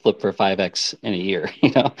should flip for 5x in a year,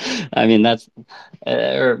 I mean that's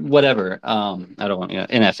or whatever. I don't want,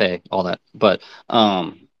 NFA, all that. But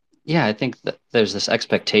yeah, I think that there's this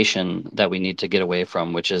expectation that we need to get away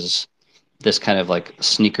from, which is this kind of like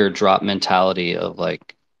sneaker drop mentality of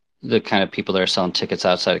like the kind of people that are selling tickets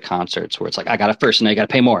outside of concerts where it's like I got it first and now you got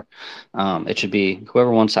to pay more. It should be whoever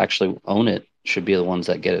wants to actually own it should be the ones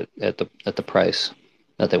that get it at the price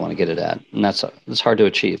that they want to get it at, and that's it's hard to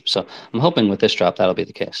achieve. So I'm hoping with this drop that'll be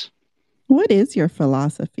the case. What is your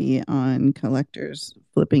philosophy on collectors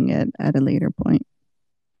flipping it at a later point?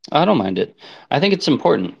 I don't mind it. I think it's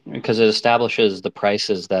important because it establishes the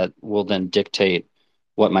prices that will then dictate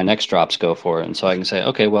what my next drops go for. And so I can say,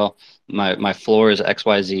 okay, well, my floor is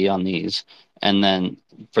XYZ on these. And then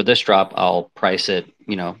for this drop, I'll price it,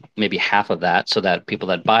 maybe half of that so that people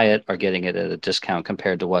that buy it are getting it at a discount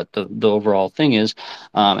compared to what the overall thing is.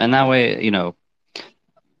 And that way,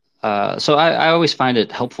 so I always find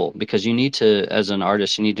it helpful because you need to, as an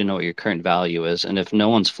artist, you need to know what your current value is. And if no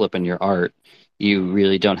one's flipping your art, you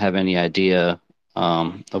really don't have any idea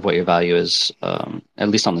of what your value is, at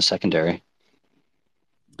least on the secondary.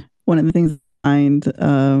 One of the things I find,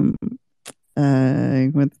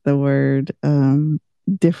 what's the word,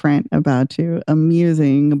 different about you,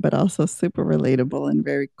 amusing, but also super relatable and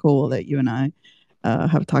very cool that you and I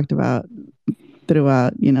have talked about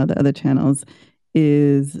throughout, the other channels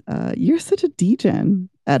is you're such a degen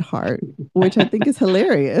at heart, which I think is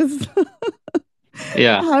hilarious.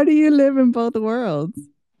 Yeah. How do you live in both worlds?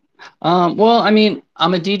 Well, I mean,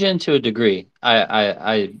 I'm a DJ to a degree.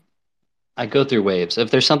 I go through waves.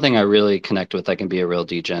 If there's something I really connect with, I can be a real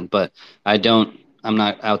DJ, but I'm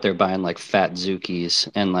not out there buying like fat Zookies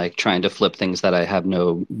and like trying to flip things that I have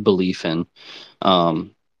no belief in.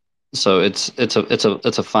 Um, So it's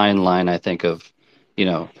a fine line, I think, of,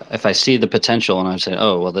 if I see the potential and I say,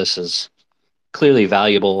 oh, well, this is clearly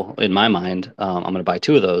valuable in my mind, I'm going to buy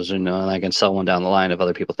two of those, and I can sell one down the line if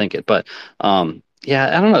other people think it. But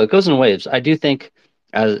yeah, I don't know. It goes in waves. I do think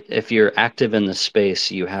as if you're active in the space,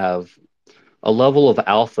 you have a level of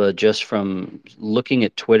alpha just from looking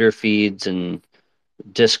at Twitter feeds and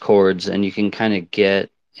Discords, and you can kind of get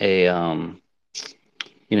a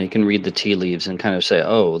you can read the tea leaves and kind of say,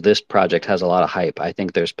 oh, this project has a lot of hype. I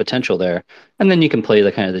think there's potential there. And then you can play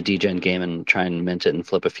the kind of the degen game and try and mint it and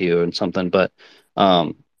flip a few and something. But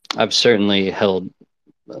um, I've certainly held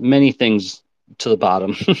many things to the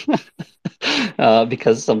bottom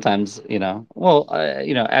because sometimes,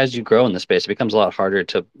 as you grow in the space, it becomes a lot harder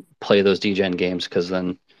to play those degen games because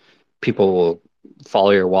then people will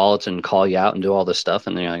follow your wallets and call you out and do all this stuff,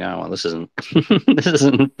 and then you're like, oh well, this isn't this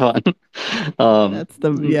isn't fun. Um, That's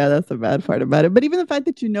the bad part about it. But even the fact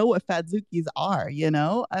that you know what Fadzukis are,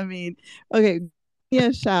 I mean, okay, give me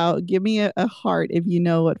a shout, give me a heart if you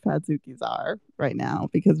know what Fadzukis are right now,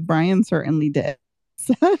 because Brian certainly did.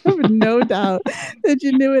 So I have no doubt that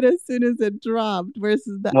you knew it as soon as it dropped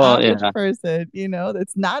versus the well, average yeah, person,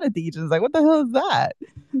 that's not a DJ. It's like, what the hell is that?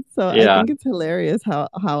 So I yeah. think it's hilarious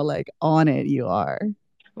how like on it you are.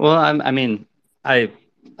 Well, I mean, I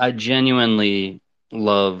I genuinely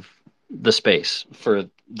love the space for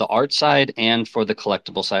the art side and for the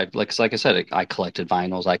collectible side. Like I said, I collected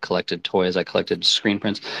vinyls, I collected toys, I collected screen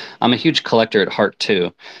prints. I'm a huge collector at heart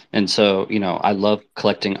too, and so I love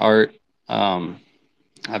collecting art. Um,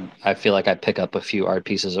 I feel like I pick up a few art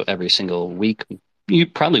pieces every single week,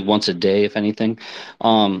 probably once a day, if anything.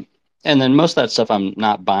 Um, and then most of that stuff I'm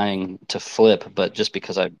not buying to flip, but just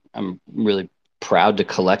because I'm really proud to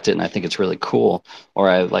collect it and I think it's really cool,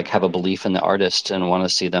 or I like have a belief in the artist and want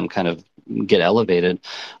to see them kind of get elevated.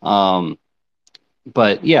 Um,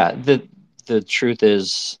 but yeah, the truth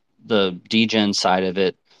is the degen side of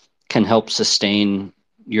it can help sustain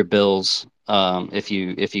your bills if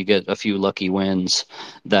you get a few lucky wins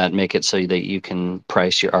that make it so that you can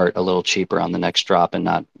price your art a little cheaper on the next drop and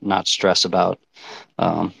not stress about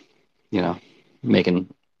um, you know making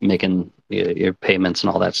your payments and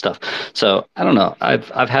all that stuff. So I don't know. I've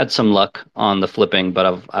had some luck on the flipping,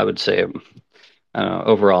 but I would say I don't know,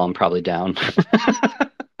 overall I'm probably down.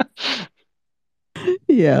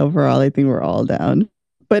 Yeah, overall, I think we're all down.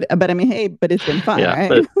 But I mean, hey, but it's been fun, Yeah,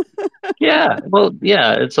 right? but yeah, well,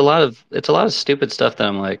 yeah, it's a lot of stupid stuff that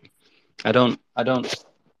I'm like I don't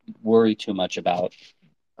worry too much about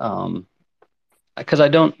um because I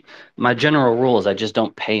don't my general rule is I just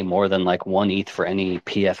don't pay more than like 1 ETH for any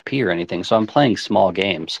PFP or anything. So I'm playing small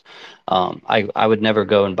games. I would never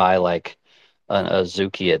go and buy like a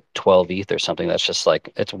Zuki at 12 ETH or something. That's just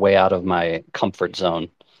like it's way out of my comfort zone.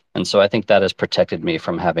 And so I think that has protected me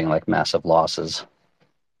from having like massive losses.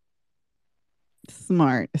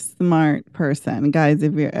 Smart person. Guys,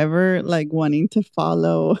 if you're ever like wanting to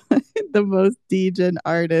follow the most degen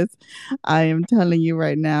artists, I am telling you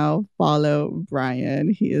right now, follow Brian.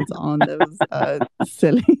 He is on those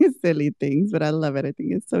silly, silly things, but I love it. I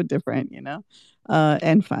think it's so different,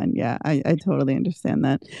 and fun. Yeah, I totally understand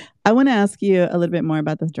that. I want to ask you a little bit more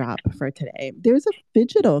about this drop for today. There's a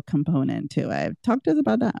digital component to it. Talk to us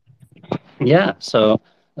about that. Yeah, so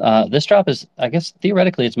this drop is, I guess,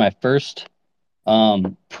 theoretically, it's my first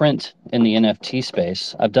print in the NFT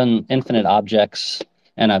space. I've done infinite objects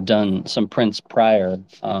and I've done some prints prior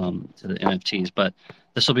to the NFTs, but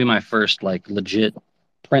this will be my first like legit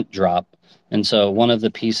print drop. And so one of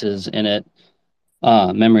the pieces in it,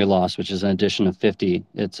 Memory Loss, which is an edition of 50.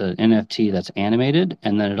 It's an NFT that's animated,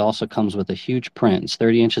 and then it also comes with a huge print. It's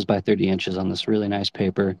 30 inches by 30 inches on this really nice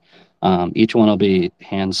paper. Each one will be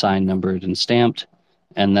hand signed, numbered, and stamped.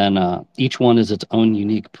 And then each one is its own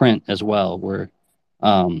unique print as well. Where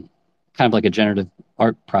kind of like a generative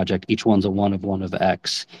art project. Each one's a one of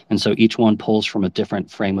X. And so each one pulls from a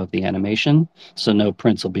different frame of the animation. So no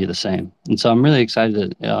prints will be the same. And so I'm really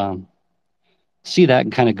excited to see that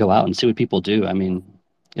and kind of go out and see what people do. I mean,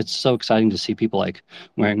 it's so exciting to see people like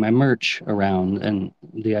wearing my merch around, and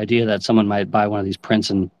the idea that someone might buy one of these prints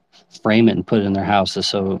and frame it and put it in their house is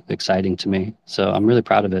so exciting to me. So I'm really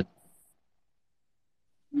proud of it.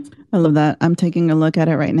 I love that. I'm taking a look at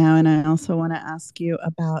it right now, and I also want to ask you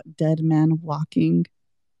about Dead Man Walking.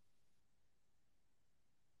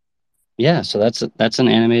 Yeah, so that's an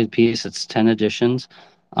animated piece. It's 10 editions.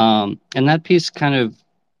 And that piece kind of,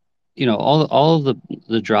 all of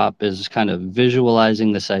the drop is kind of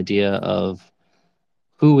visualizing this idea of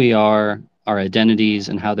who we are, our identities,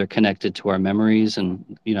 and how they're connected to our memories.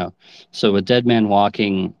 And so with Dead Man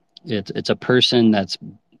Walking, it's a person that's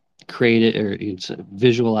created, or it's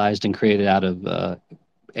visualized and created out of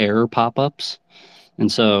error pop-ups.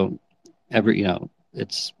 And so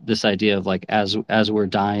it's this idea of like as we're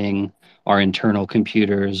dying, our internal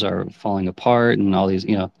computers are falling apart, and all these,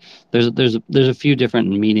 there's a few different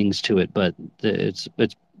meanings to it, but it's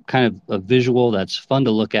kind of a visual that's fun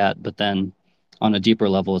to look at, but then on a deeper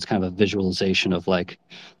level, it's kind of a visualization of like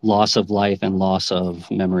loss of life and loss of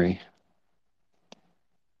memory.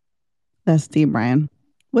 That's deep, Brian.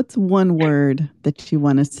 What's one word that you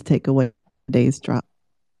want us to take away from today's drop?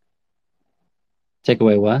 Take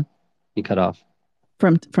away what? You cut off.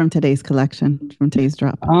 From today's collection, from today's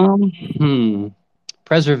drop.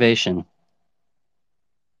 Preservation.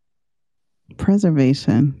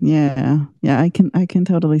 Preservation. Yeah. Yeah, I can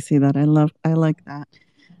totally see that. I like that.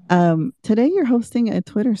 Today you're hosting a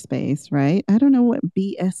Twitter space, right? I don't know what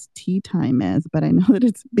BST time is, but I know that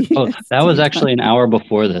it's BST. Oh, that was actually time. an hour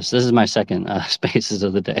before this. This is my second spaces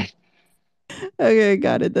of the day. Okay,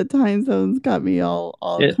 got it. The time zones got me all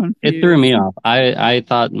It threw me confused. off. I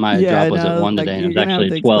thought my Yeah, drop and was at I was 1 like, today, and it you're was gonna have actually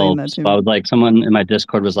to at explain 12. that So to I me. was like, someone in my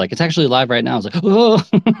Discord was like, "It's actually live right now." I was like, "Oh!"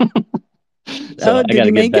 So Oh, I did got to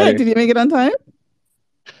you get make it? better. Did you make it on time?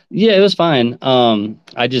 Yeah, it was fine.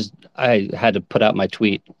 I had to put out my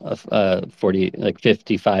tweet of 40 like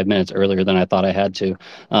 55 minutes earlier than I thought I had to,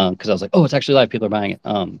 because I was like, "Oh, it's actually live. People are buying it."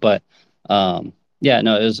 But yeah,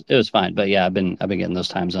 no, it was fine. But yeah, I've been getting those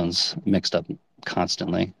time zones mixed up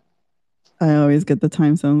constantly. I always get the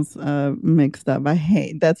time zones mixed up. I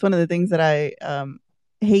hate that's one of the things that I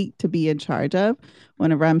hate to be in charge of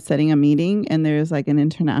whenever I'm setting a meeting and there's like an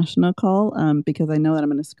international call, because I know that I'm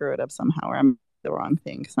going to screw it up somehow, or I'm the wrong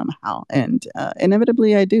thing somehow, and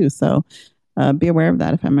inevitably I do. So be aware of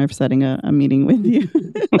that if I'm ever setting a meeting with you.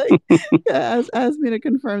 Like, ask me to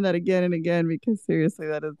confirm that again and again, because seriously,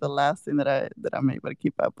 that is the last thing that I'm able to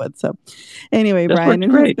keep up with. So anyway, This Brian, works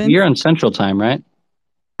it has great. been. You're on Central Time, right?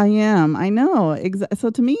 I am. I know. So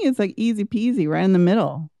to me, it's like easy peasy, right in the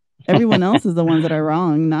middle. Everyone else is the ones that are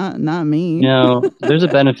wrong, not me. There's a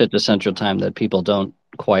benefit to Central Time that people don't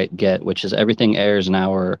quite get, which is everything airs an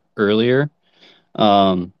hour earlier.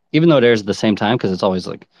 Even though it airs at the same time, because it's always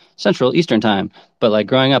like Central Eastern Time. But like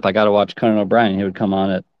growing up, I got to watch Conan O'Brien. He would come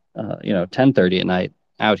on at 10:30 at night.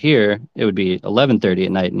 Out here, it would be 11:30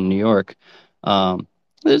 at night in New York. Um,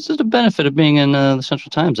 this is the benefit of being in the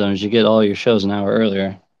Central Time Zone, is you get all your shows an hour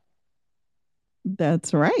earlier.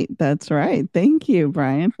 That's right. That's right. Thank you,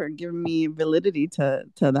 Brian, for giving me validity to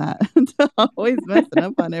that, to always messing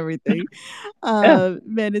up on everything. Yeah.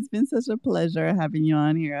 Man, it's been such a pleasure having you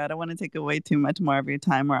on here. I don't want to take away too much more of your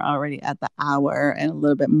time. We're already at the hour and a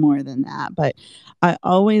little bit more than that, but I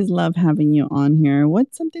always love having you on here.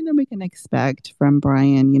 What's something that we can expect from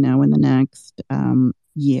Brian, in the next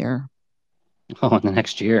year? Oh, in the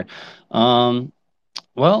next year. Um,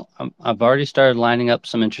 well, I've already started lining up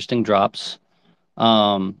some interesting drops.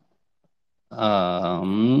 Um,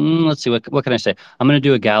 let's see, what can I say? I'm going to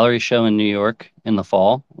do a gallery show in New York in the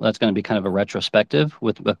fall. That's going to be kind of a retrospective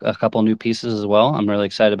with a couple new pieces as well. I'm really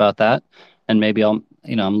excited about that. And maybe I'm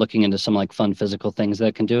looking into some like fun physical things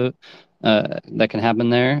that can do it, that can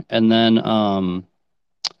happen there. And then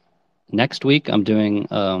next week I'm doing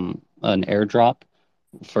an airdrop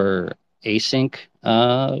for async,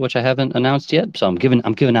 which I haven't announced yet. So I'm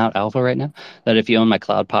giving out alpha right now, that if you own my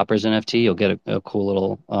Cloud Poppers NFT, you'll get a cool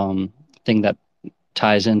little thing that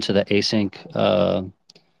ties into the async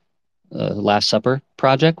Last Supper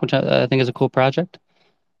project, which I think is a cool project.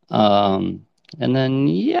 Um, and then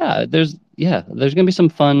there's gonna be some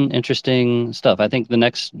fun, interesting stuff. I think the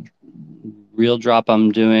next real drop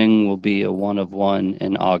I'm doing will be a one of one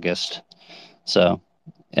in August. So,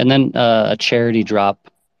 and then a charity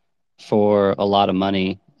drop for a lot of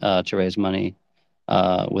money to raise money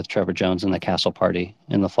with Trevor Jones and the Castle Party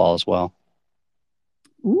in the fall as well.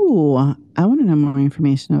 Ooh, I want to know more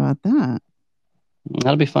information about that.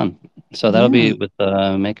 That'll be fun. So that'll Yeah, be with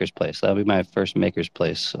Maker's Place. That'll be my first Maker's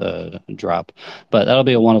Place drop, but that'll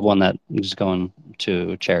be a one of one that is going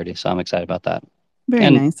to charity. So I'm excited about that. very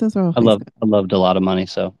And nice. Those are always good. I loved a lot of money.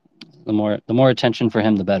 So the more attention for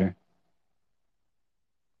him, the better.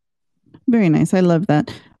 Very nice. I love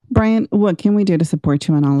that. Brian, what can we do to support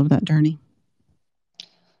you on all of that journey?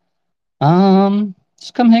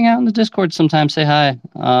 Just come hang out in the Discord sometime, say hi,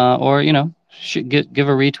 or give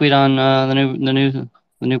a retweet on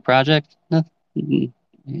the new project.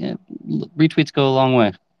 Yeah, retweets go a long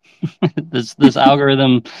way. This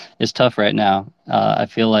algorithm is tough right now. I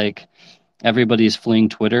feel like everybody's fleeing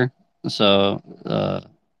Twitter, so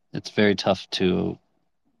it's very tough to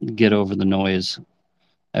get over the noise.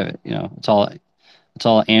 It's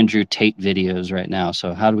all Andrew Tate videos right now.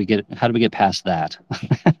 So how do we get past that?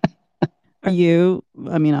 Are you,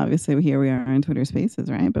 I mean, obviously here we are on Twitter Spaces,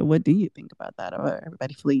 right? But what do you think about that? About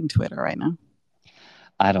everybody fleeing Twitter right now?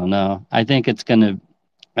 I don't know. I think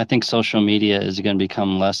social media is going to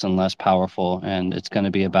become less and less powerful, and it's going to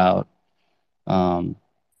be about um,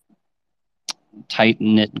 tight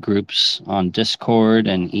knit groups on Discord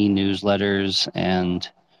and e-newsletters and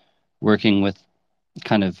working with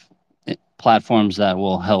kind of platforms that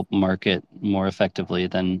will help market more effectively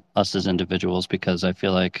than us as individuals. Because I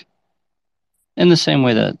feel like, in the same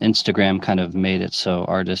way that Instagram kind of made it so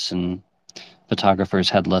artists and photographers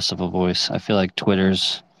had less of a voice, I feel like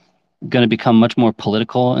Twitter's going to become much more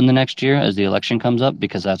political in the next year as the election comes up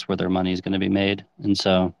because that's where their money is going to be made. And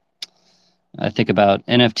so I think about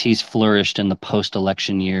NFTs flourished in the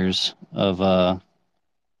post-election years of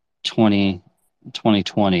 20,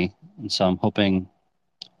 2020. And so I'm hoping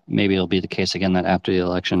maybe it'll be the case again that after the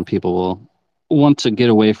election, people will want to get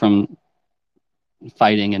away from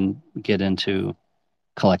fighting and get into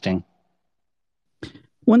collecting.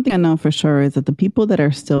 One thing I know for sure is that the people that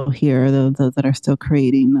are still here, those that are still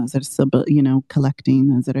creating, those that are still, collecting,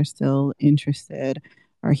 those that are still interested,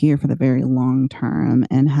 are here for the very long term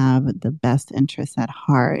and have the best interests at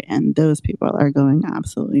heart. And those people are going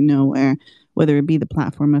absolutely nowhere, whether it be the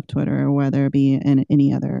platform of Twitter or whether it be in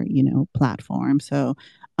any other, platform. So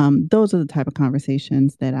those are the type of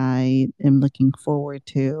conversations that I am looking forward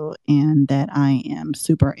to and that I am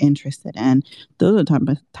super interested in. Those are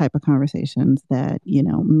the type of conversations that,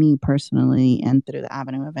 me personally and through the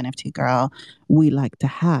avenue of NFT Girl, we like to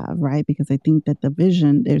have, right? Because I think that the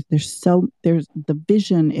vision, there's the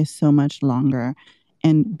vision is so much longer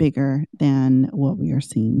and bigger than what we are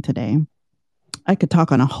seeing today. I could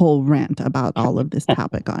talk on a whole rant about all of this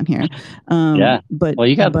topic on here. Yeah. But Well,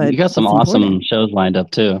 you got some it's important. awesome shows lined up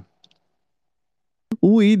too.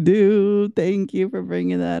 We do. Thank you for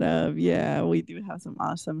bringing that up. Yeah, we do have some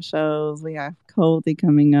awesome shows. We have Coldie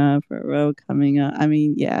coming up, Row coming up. I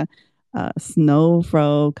mean, yeah,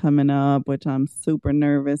 Snowfro coming up, which I'm super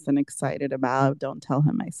nervous and excited about. Don't tell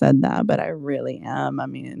him I said that, but I really am. I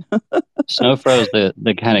mean, Snowfro is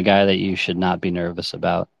the kind of guy that you should not be nervous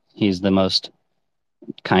about. He's the most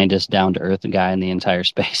kindest, down to earth guy in the entire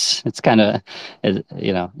space. It's kind of,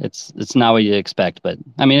 it's not what you'd expect, but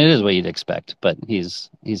I mean, it is what you'd expect. But he's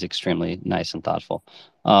extremely nice and thoughtful.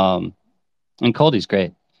 Um, and Coldie's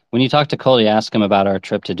great. When you talk to Coldie, ask him about our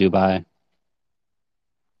trip to Dubai.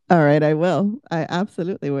 all right, I will. I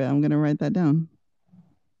absolutely will. I'm going to write that down.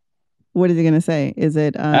 What is he going to say? Is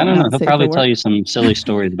it I don't know. not He'll safe for probably tell work? you some silly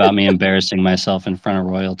stories about me embarrassing myself in front of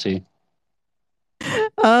royalty.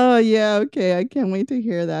 Oh, yeah. Okay. I can't wait to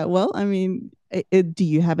hear that. Well, I mean, do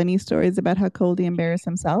you have any stories about how Coldie embarrassed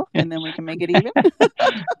himself? And then we can make it even.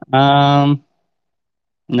 um,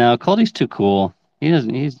 no, Coldie's too cool. He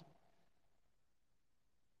doesn't. He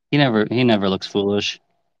never looks foolish.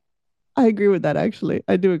 I agree with that, actually.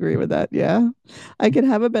 I do agree with that. Yeah. I could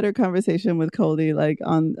have a better conversation with Coldie, like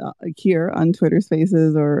on here on Twitter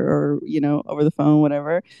Spaces or, over the phone,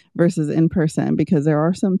 whatever, versus in person, because there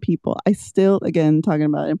are some people I still, again, talking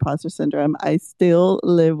about imposter syndrome, I still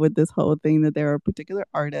live with this whole thing that there are particular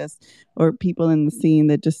artists or people in the scene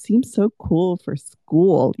that just seem so cool for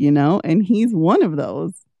school, and he's one of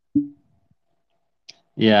those.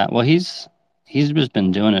 Yeah, well, he's just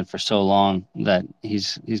been doing it for so long that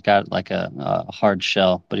he's got like a hard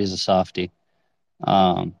shell, but he's a softie.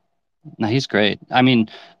 Um, No, he's great. I mean,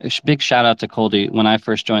 big shout out to Coldy. When I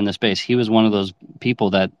first joined the space, he was one of those people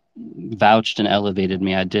that vouched and elevated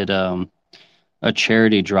me. I did a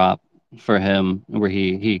charity drop for him where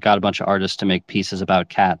he got a bunch of artists to make pieces about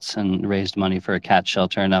cats and raised money for a cat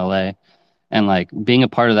shelter in LA. And like being a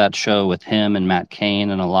part of that show with him and Matt Cain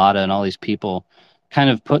and Alada and all these people kind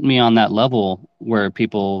of put me on that level where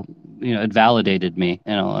people, it validated me,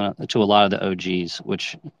 to a lot of the OGs,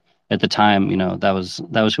 which at the time, that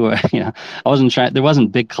was who I, I wasn't trying, there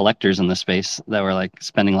wasn't big collectors in the space that were like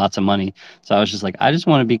spending lots of money. So I was just like, I just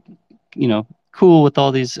want to be, cool with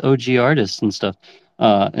all these OG artists and stuff.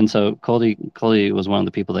 And so Coley was one of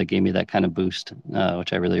the people that gave me that kind of boost,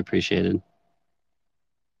 which I really appreciated.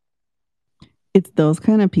 It's those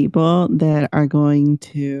kind of people that are going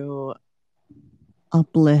to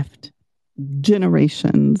uplift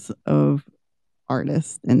generations of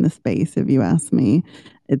artists in the space, if you ask me.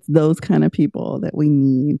 It's those kind of people that we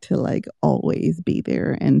need to like always be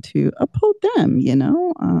there and to uphold them.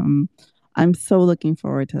 I'm so looking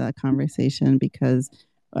forward to that conversation because,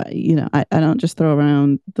 I don't just throw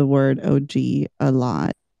around the word OG a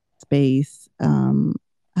lot. Space.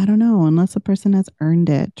 I don't know, unless a person has earned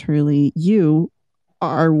it truly. You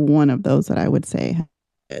are one of those that I would say.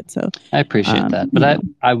 So, I appreciate that, but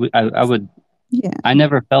you know, I would yeah. I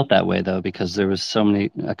never felt that way though because there was so many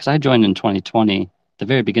because I joined in 2020, the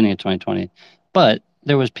very beginning of 2020, but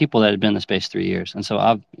there was people that had been in the space 3 years, and so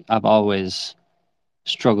I've always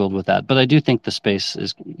struggled with that. But I do think the space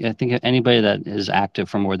is. I think anybody that is active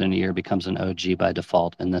for more than a year becomes an OG by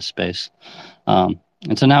default in this space. Um,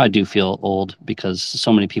 and so now I do feel old because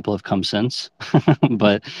so many people have come since.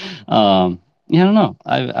 But yeah, I don't know.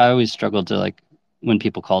 I always struggled to like when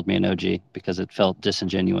people called me an OG because it felt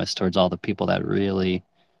disingenuous towards all the people that really,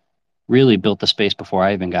 really built the space before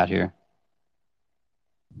I even got here.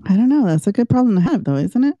 I don't know. That's a good problem to have, though,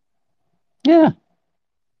 isn't it? Yeah,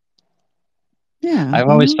 Yeah, I've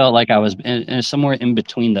always felt like I was somewhere in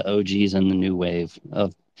between the OGs and the new wave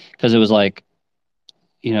of because it was like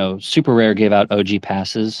Super Rare gave out OG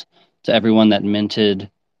passes to everyone that minted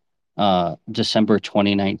December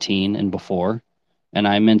 2019 and before, and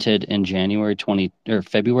I minted in January 20 or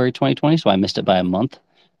February 2020, so I missed it by a month.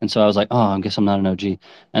 And so I was like, oh, I guess I'm not an OG.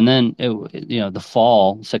 And then the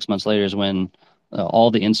fall, 6 months later, is when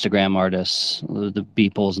all the Instagram artists, the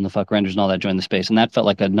Beeples and the Fuck Renders and all that joined the space, and that felt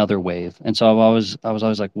like another wave. And so I was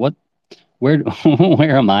always like, what, where,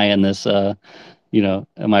 where am I in this? Am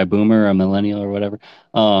I a boomer or a millennial or whatever?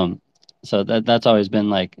 Um, so that's always been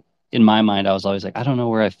like in my mind, I was always like, I don't know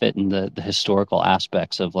where I fit in the historical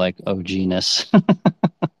aspects of like OG-ness.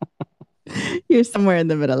 you're somewhere in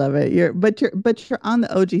the middle of it. You're on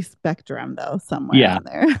the OG spectrum though, somewhere Yeah, on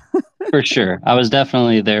there. for sure. I was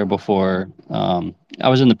definitely there before. I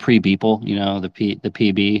was in the pre-Beeple, the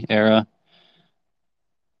PB era.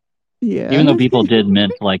 Even though Yeah. people did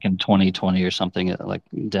mint like in 2020 or something, like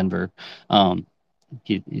Denver, um,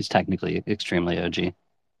 he's technically extremely OG.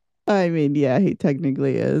 I mean, yeah, he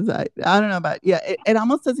technically is. I don't know about, yeah, it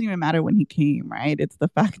almost doesn't even matter when he came, right? It's the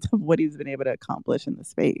fact of what he's been able to accomplish in the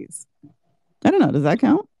space. I don't know. Does that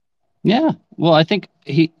count? Yeah. Well, I think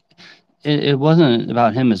it wasn't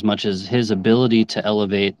about him as much as his ability to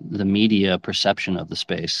elevate the media perception of the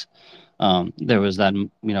space. There was that,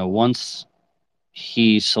 once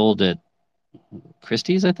he sold it,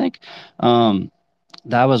 Christie's, I think,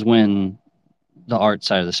 that was when the art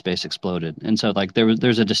side of the space exploded. And so, like,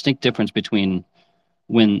 there's a distinct difference between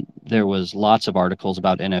when there was lots of articles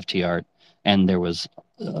about NFT art and there was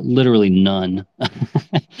literally none.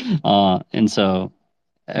 And so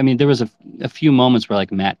I mean, there was a few moments where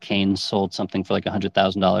like Matt Cain sold something for like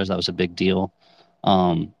 $100,000. That was a big deal.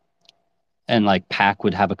 Um, and like Pack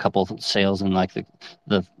would have a couple of sales in like the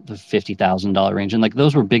 $50,000 range, and like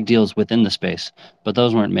those were big deals within the space, but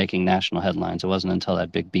those weren't making national headlines. It wasn't until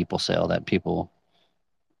that big Beeple sale that people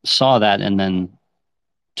saw that and then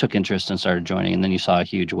took interest and started joining, and then you saw a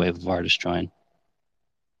huge wave of artists join.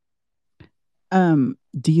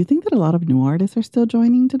 Do you think that a lot of new artists are still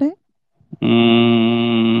joining today?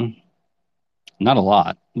 Mm, Not a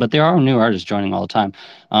lot, but there are new artists joining all the time.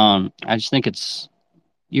 I just think it's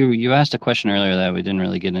you asked a question earlier that we didn't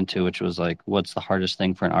really get into, which was like, what's the hardest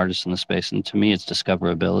thing for an artist in the space? And to me, it's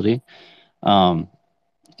discoverability. Um,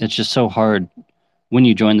 it's just so hard when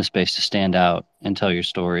you join the space to stand out and tell your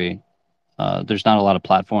story. There's not a lot of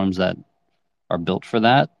platforms that are built for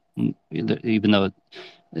that. Even though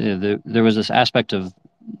there was this aspect of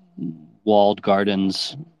walled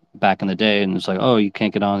gardens back in the day, and it's like, oh, you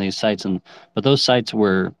can't get on these sites, and but those sites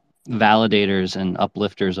were validators and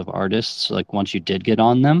uplifters of artists. Like once you did get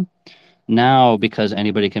on them, now because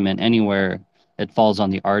anybody can mint anywhere, it falls on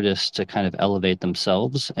the artist to kind of elevate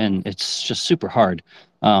themselves, and it's just super hard.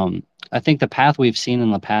 I think the path we've seen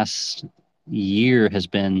in the past year has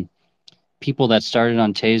been people that started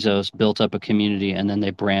on Tezos, built up a community, and then they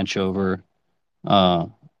branch over uh,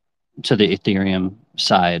 to the Ethereum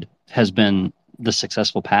side has been the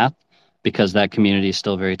successful path because that community is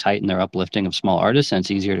still very tight and they're uplifting of small artists and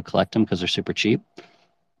it's easier to collect them because they're super cheap.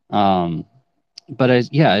 Um, but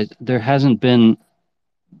there hasn't been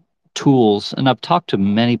tools, and I've talked to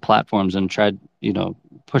many platforms and tried,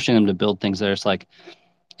 pushing them to build things that it's like,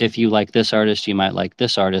 if you like this artist, you might like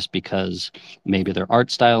this artist because maybe their art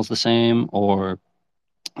style's the same or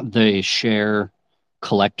they share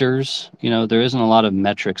collectors. There isn't a lot of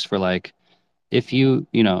metrics for like, if you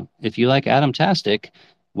like Adam Tastic,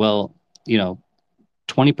 well, you know,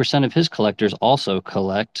 20% of his collectors also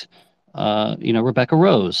collect, Rebecca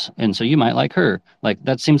Rose. And so you might like her. Like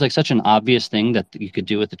that seems like such an obvious thing that you could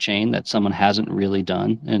do with the chain that someone hasn't really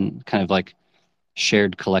done and kind of like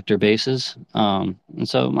shared collector bases. And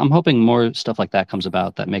so I'm hoping more stuff like that comes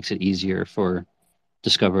about that makes it easier for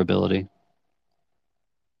discoverability.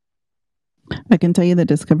 I can tell you that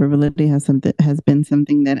discoverability has been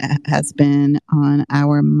something that has been on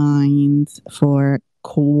our minds for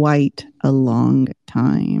quite a long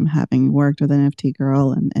time. Having worked with NFT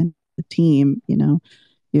Girl and the team,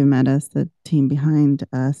 you met us, the team behind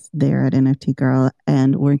us there at NFT Girl,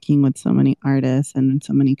 and working with so many artists and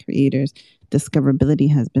so many creators.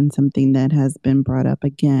 Discoverability has been something that has been brought up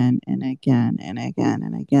again and again and again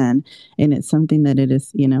and again, and it's something that it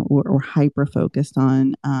is, we're hyper focused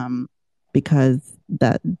on. Because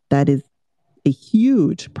that is a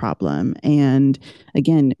huge problem. And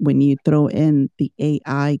again, when you throw in the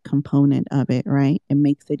AI component of it, right, it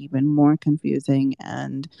makes it even more confusing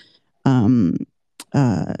and um,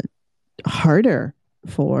 uh, harder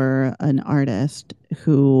for an artist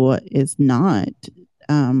who is not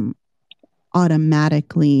um,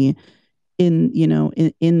 automatically in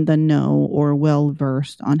the know or well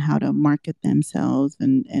versed on how to market themselves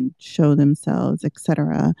and show themselves,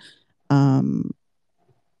 etc. um,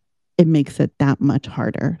 it makes it that much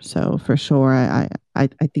harder. So for sure, I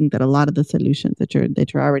think that a lot of the solutions that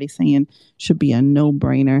you're already saying should be a no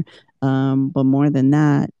brainer. But more than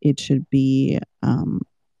that, it should be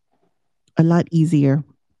a lot easier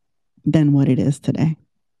than what it is today,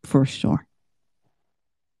 for sure.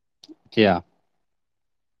 Yeah.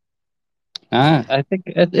 I think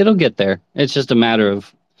it'll get there. It's just a matter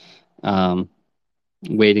of um,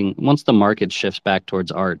 waiting. Once the market shifts back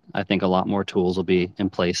towards art, I think a lot more tools will be in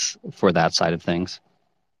place for that side of things.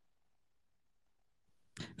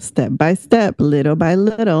 Step by step, little by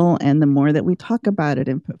little. And the more that we talk about it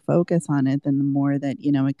and put focus on it, then the more that,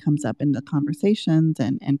 it comes up in the conversations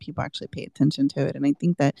and people actually pay attention to it. And I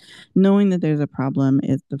think that knowing that there's a problem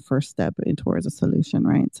is the first step towards a solution,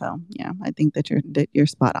 right? So yeah, I think that you're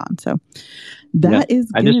spot on. So Yeah. that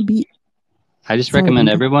is going to be. I just Sorry, recommend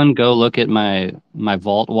Binka. everyone go look at my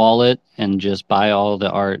Vault wallet and just buy all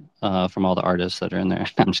the art from all the artists that are in there.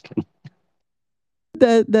 I'm just kidding.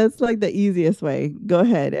 That's like the easiest way. Go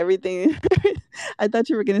ahead. Everything. I thought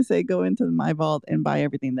you were going to say go into my vault and buy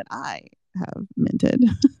everything that I have minted.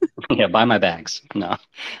 Yeah, buy my bags. No,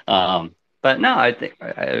 but no,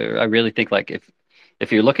 I really think like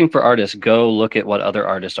if you're looking for artists, go look at what other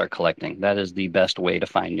artists are collecting. That is the best way to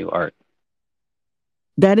find new art.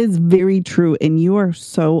 That is very true, and you are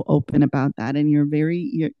so open about that, and you're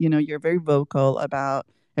very vocal about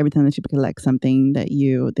every time that you collect something that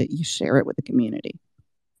you share it with the community.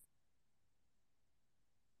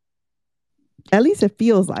 At least it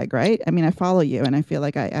feels like, right? I mean, I follow you, and I feel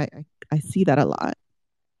like I see that a lot.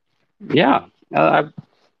 Yeah, I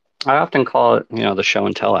often call it, the show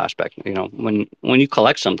and tell aspect. When you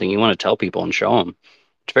collect something, you want to tell people and show them.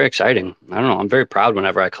 It's very exciting. I don't know. I'm very proud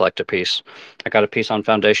whenever I collect a piece. I got a piece on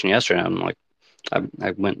Foundation yesterday. And I'm like,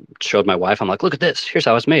 I went showed my wife. I'm like, look at this. Here's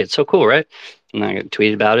how it's made. It's so cool, right? And I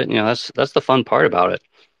tweeted about it. That's the fun part about it.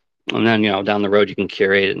 And then down the road you can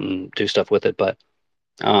curate it and do stuff with it. But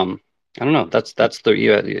I don't know. That's the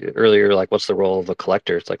you earlier like what's the role of a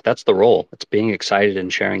collector? It's like that's the role. It's being excited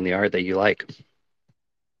and sharing the art that you like.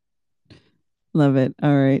 Love it.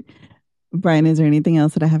 All right, Brian, is there anything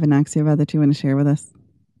else that I haven't asked you about that you want to share with us?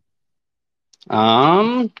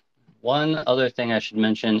 One other thing I should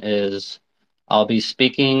mention is I'll be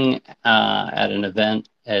speaking at an event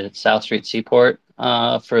at South Street Seaport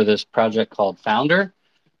for this project called Founder,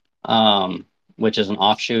 which is an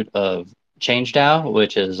offshoot of ChangeDAO,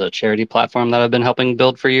 which is a charity platform that I've been helping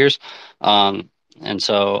build for years. And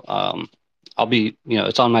so I'll be,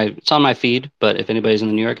 it's on my feed, but if anybody's in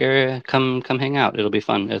the New York area, come hang out. It'll be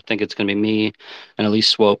fun. I think it's going to be me and Elise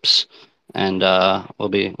Swopes and we'll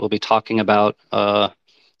be talking about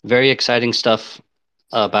very exciting stuff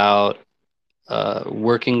about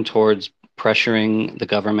working towards pressuring the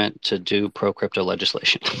government to do pro-crypto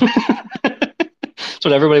legislation. That's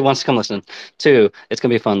what everybody wants to come listen to. It's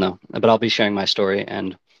gonna be fun though. But I'll be sharing my story,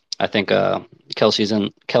 and I think Kelsey's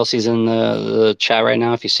in the chat right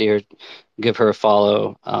now. If you see her, give her a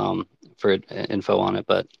follow for info on it.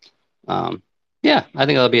 But yeah, I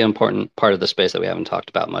think that'll be an important part of the space that we haven't talked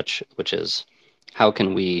about much, which is how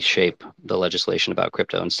can we shape the legislation about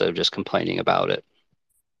crypto instead of just complaining about it.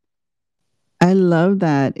 I love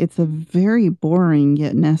that. It's a very boring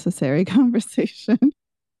yet necessary conversation.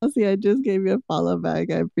 See, I just gave you a follow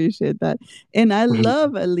back. I appreciate that. And I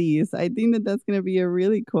love Elise. I think that that's going to be a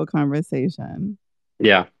really cool conversation.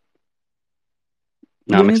 Yeah.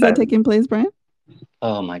 No, when I'm is excited. that taking place, Brian?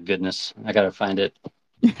 Oh my goodness. I got to find it.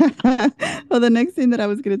 Well, the next thing that I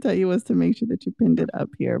was going to tell you was to make sure that you pinned it up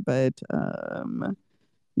here, but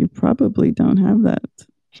you probably don't have that.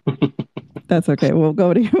 That's okay. We'll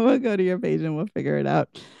go to your page and we'll figure it out.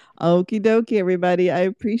 Okie dokie, everybody. I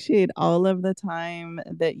appreciate all of the time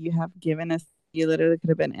that you have given us. You literally could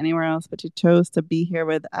have been anywhere else, but you chose to be here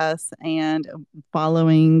with us and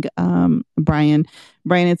following Brian.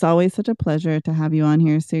 Brian, it's always such a pleasure to have you on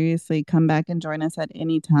here. Seriously, come back and join us at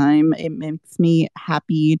any time. It makes me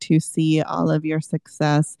happy to see all of your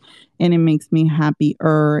success, and it makes me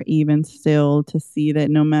happier even still to see that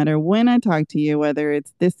no matter when I talk to you, whether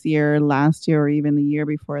it's this year, last year, or even the year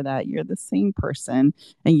before that, you're the same person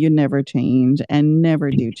and you never change and never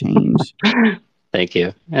do change. Thank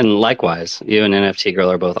you. And likewise, you and NFT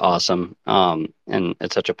Girl are both awesome. And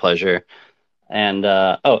it's such a pleasure. And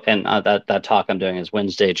that talk I'm doing is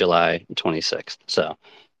Wednesday, July 26th. So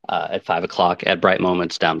at 5 o'clock at Bright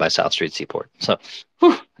Moments down by South Street Seaport. So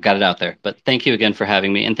I got it out there. But thank you again for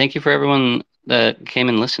having me. And thank you for everyone that came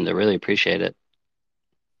and listened. I really appreciate it.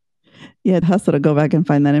 You had hustle to go back and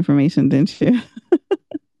find that information, didn't you?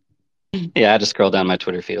 Yeah, I just scrolled down my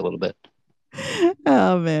Twitter feed a little bit.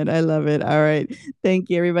 Oh man, I love it. All right. Thank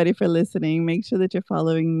you everybody for listening. Make sure that you're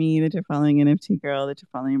following me, that you're following NFT Girl, that you're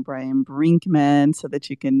following Brian Brinkman so that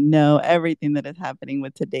you can know everything that is happening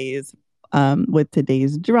with today's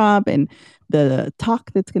drop and the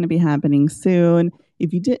talk that's going to be happening soon.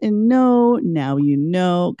 If you didn't know, now you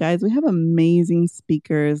know. Guys, we have amazing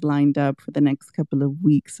speakers lined up for the next couple of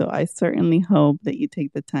weeks. So I certainly hope that you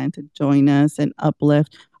take the time to join us and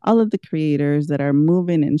uplift all of the creators that are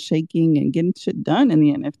moving and shaking and getting shit done in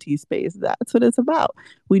the NFT space. That's what it's about.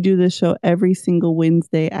 We do this show every single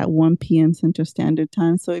Wednesday at 1 p.m. Central Standard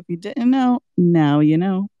Time. So if you didn't know, now you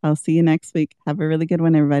know. I'll see you next week. Have a really good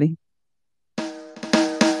one, everybody.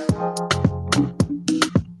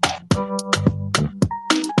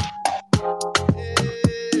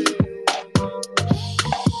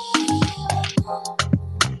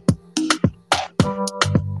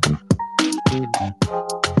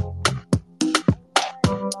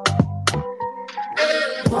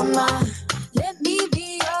 Woman, let me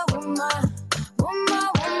be your woman. Woman,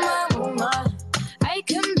 woman, woman. I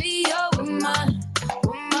can be your woman.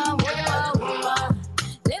 Woman, woman, woman.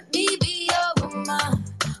 Let me be your woman.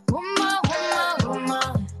 Woman, woman,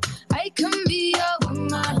 woman. I can be your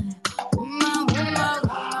woman. Woman, woman,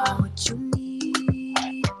 woman. What you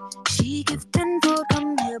need? She give tenfold,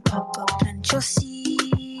 come here, pop up, plant your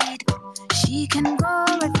seed. She can go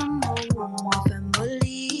right from her womb of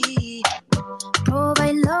family.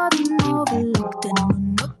 Provide love and overlooked and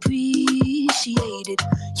unappreciated.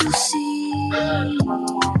 You see,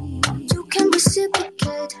 you can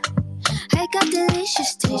reciprocate. I got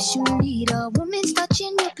delicious taste. You need a woman's touch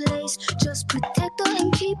in your place. Just protect her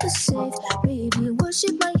and keep her safe. Baby,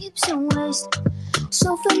 worship my hips and waist.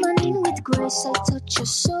 So feminine with grace. I touch your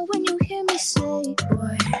soul when you hear me say,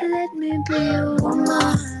 boy, let me be your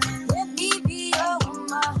woman. Let me be your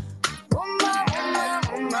woman. Woman, woman,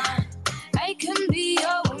 woman. I can be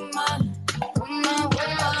your woman. Woman,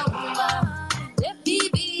 woman, woman. Let me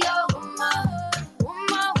be your woman.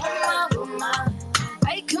 Woman, woman, woman.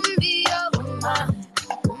 I can be your woman.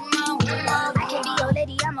 Woman, woman. I can be your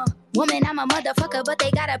lady. I'm a woman. I'm a motherfucker, but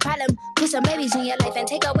they got a problem. Put some babies in your life and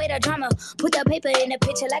take away the drama. Put the paper in the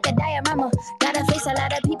picture like a diorama. Gotta face a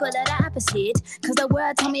lot of people that are opposite. Cause the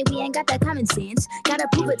world told me we ain't got that common sense. Gotta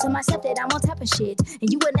prove it to myself that I'm on top of shit.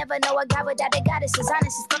 And you would never know a guy without a goddess. As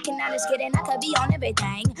honest as fucking honest, kidding. I could be on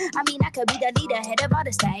everything. I mean, I could be the leader, head of all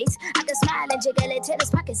the states. I could smile and jiggle it till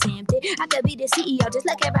his pockets empty. I could be the CEO, just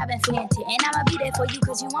like a Robin Fenty. And I'ma be there for you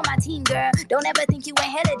cause you on my team, girl. Don't ever think you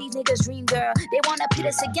ain't hell of these niggas' dream, girl. They wanna pit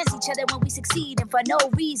us against each other when we succeed, and for no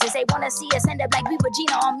reasons. They wanna see us end up like we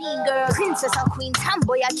Regina or Mean Girl. Princess or queen,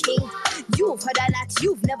 tomboy or king. You've heard a lot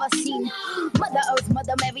you've never seen. Mother Earth,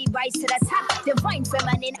 Mother Mary, rise to the top. Divine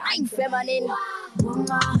feminine, I'm feminine.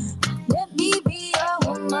 Woman.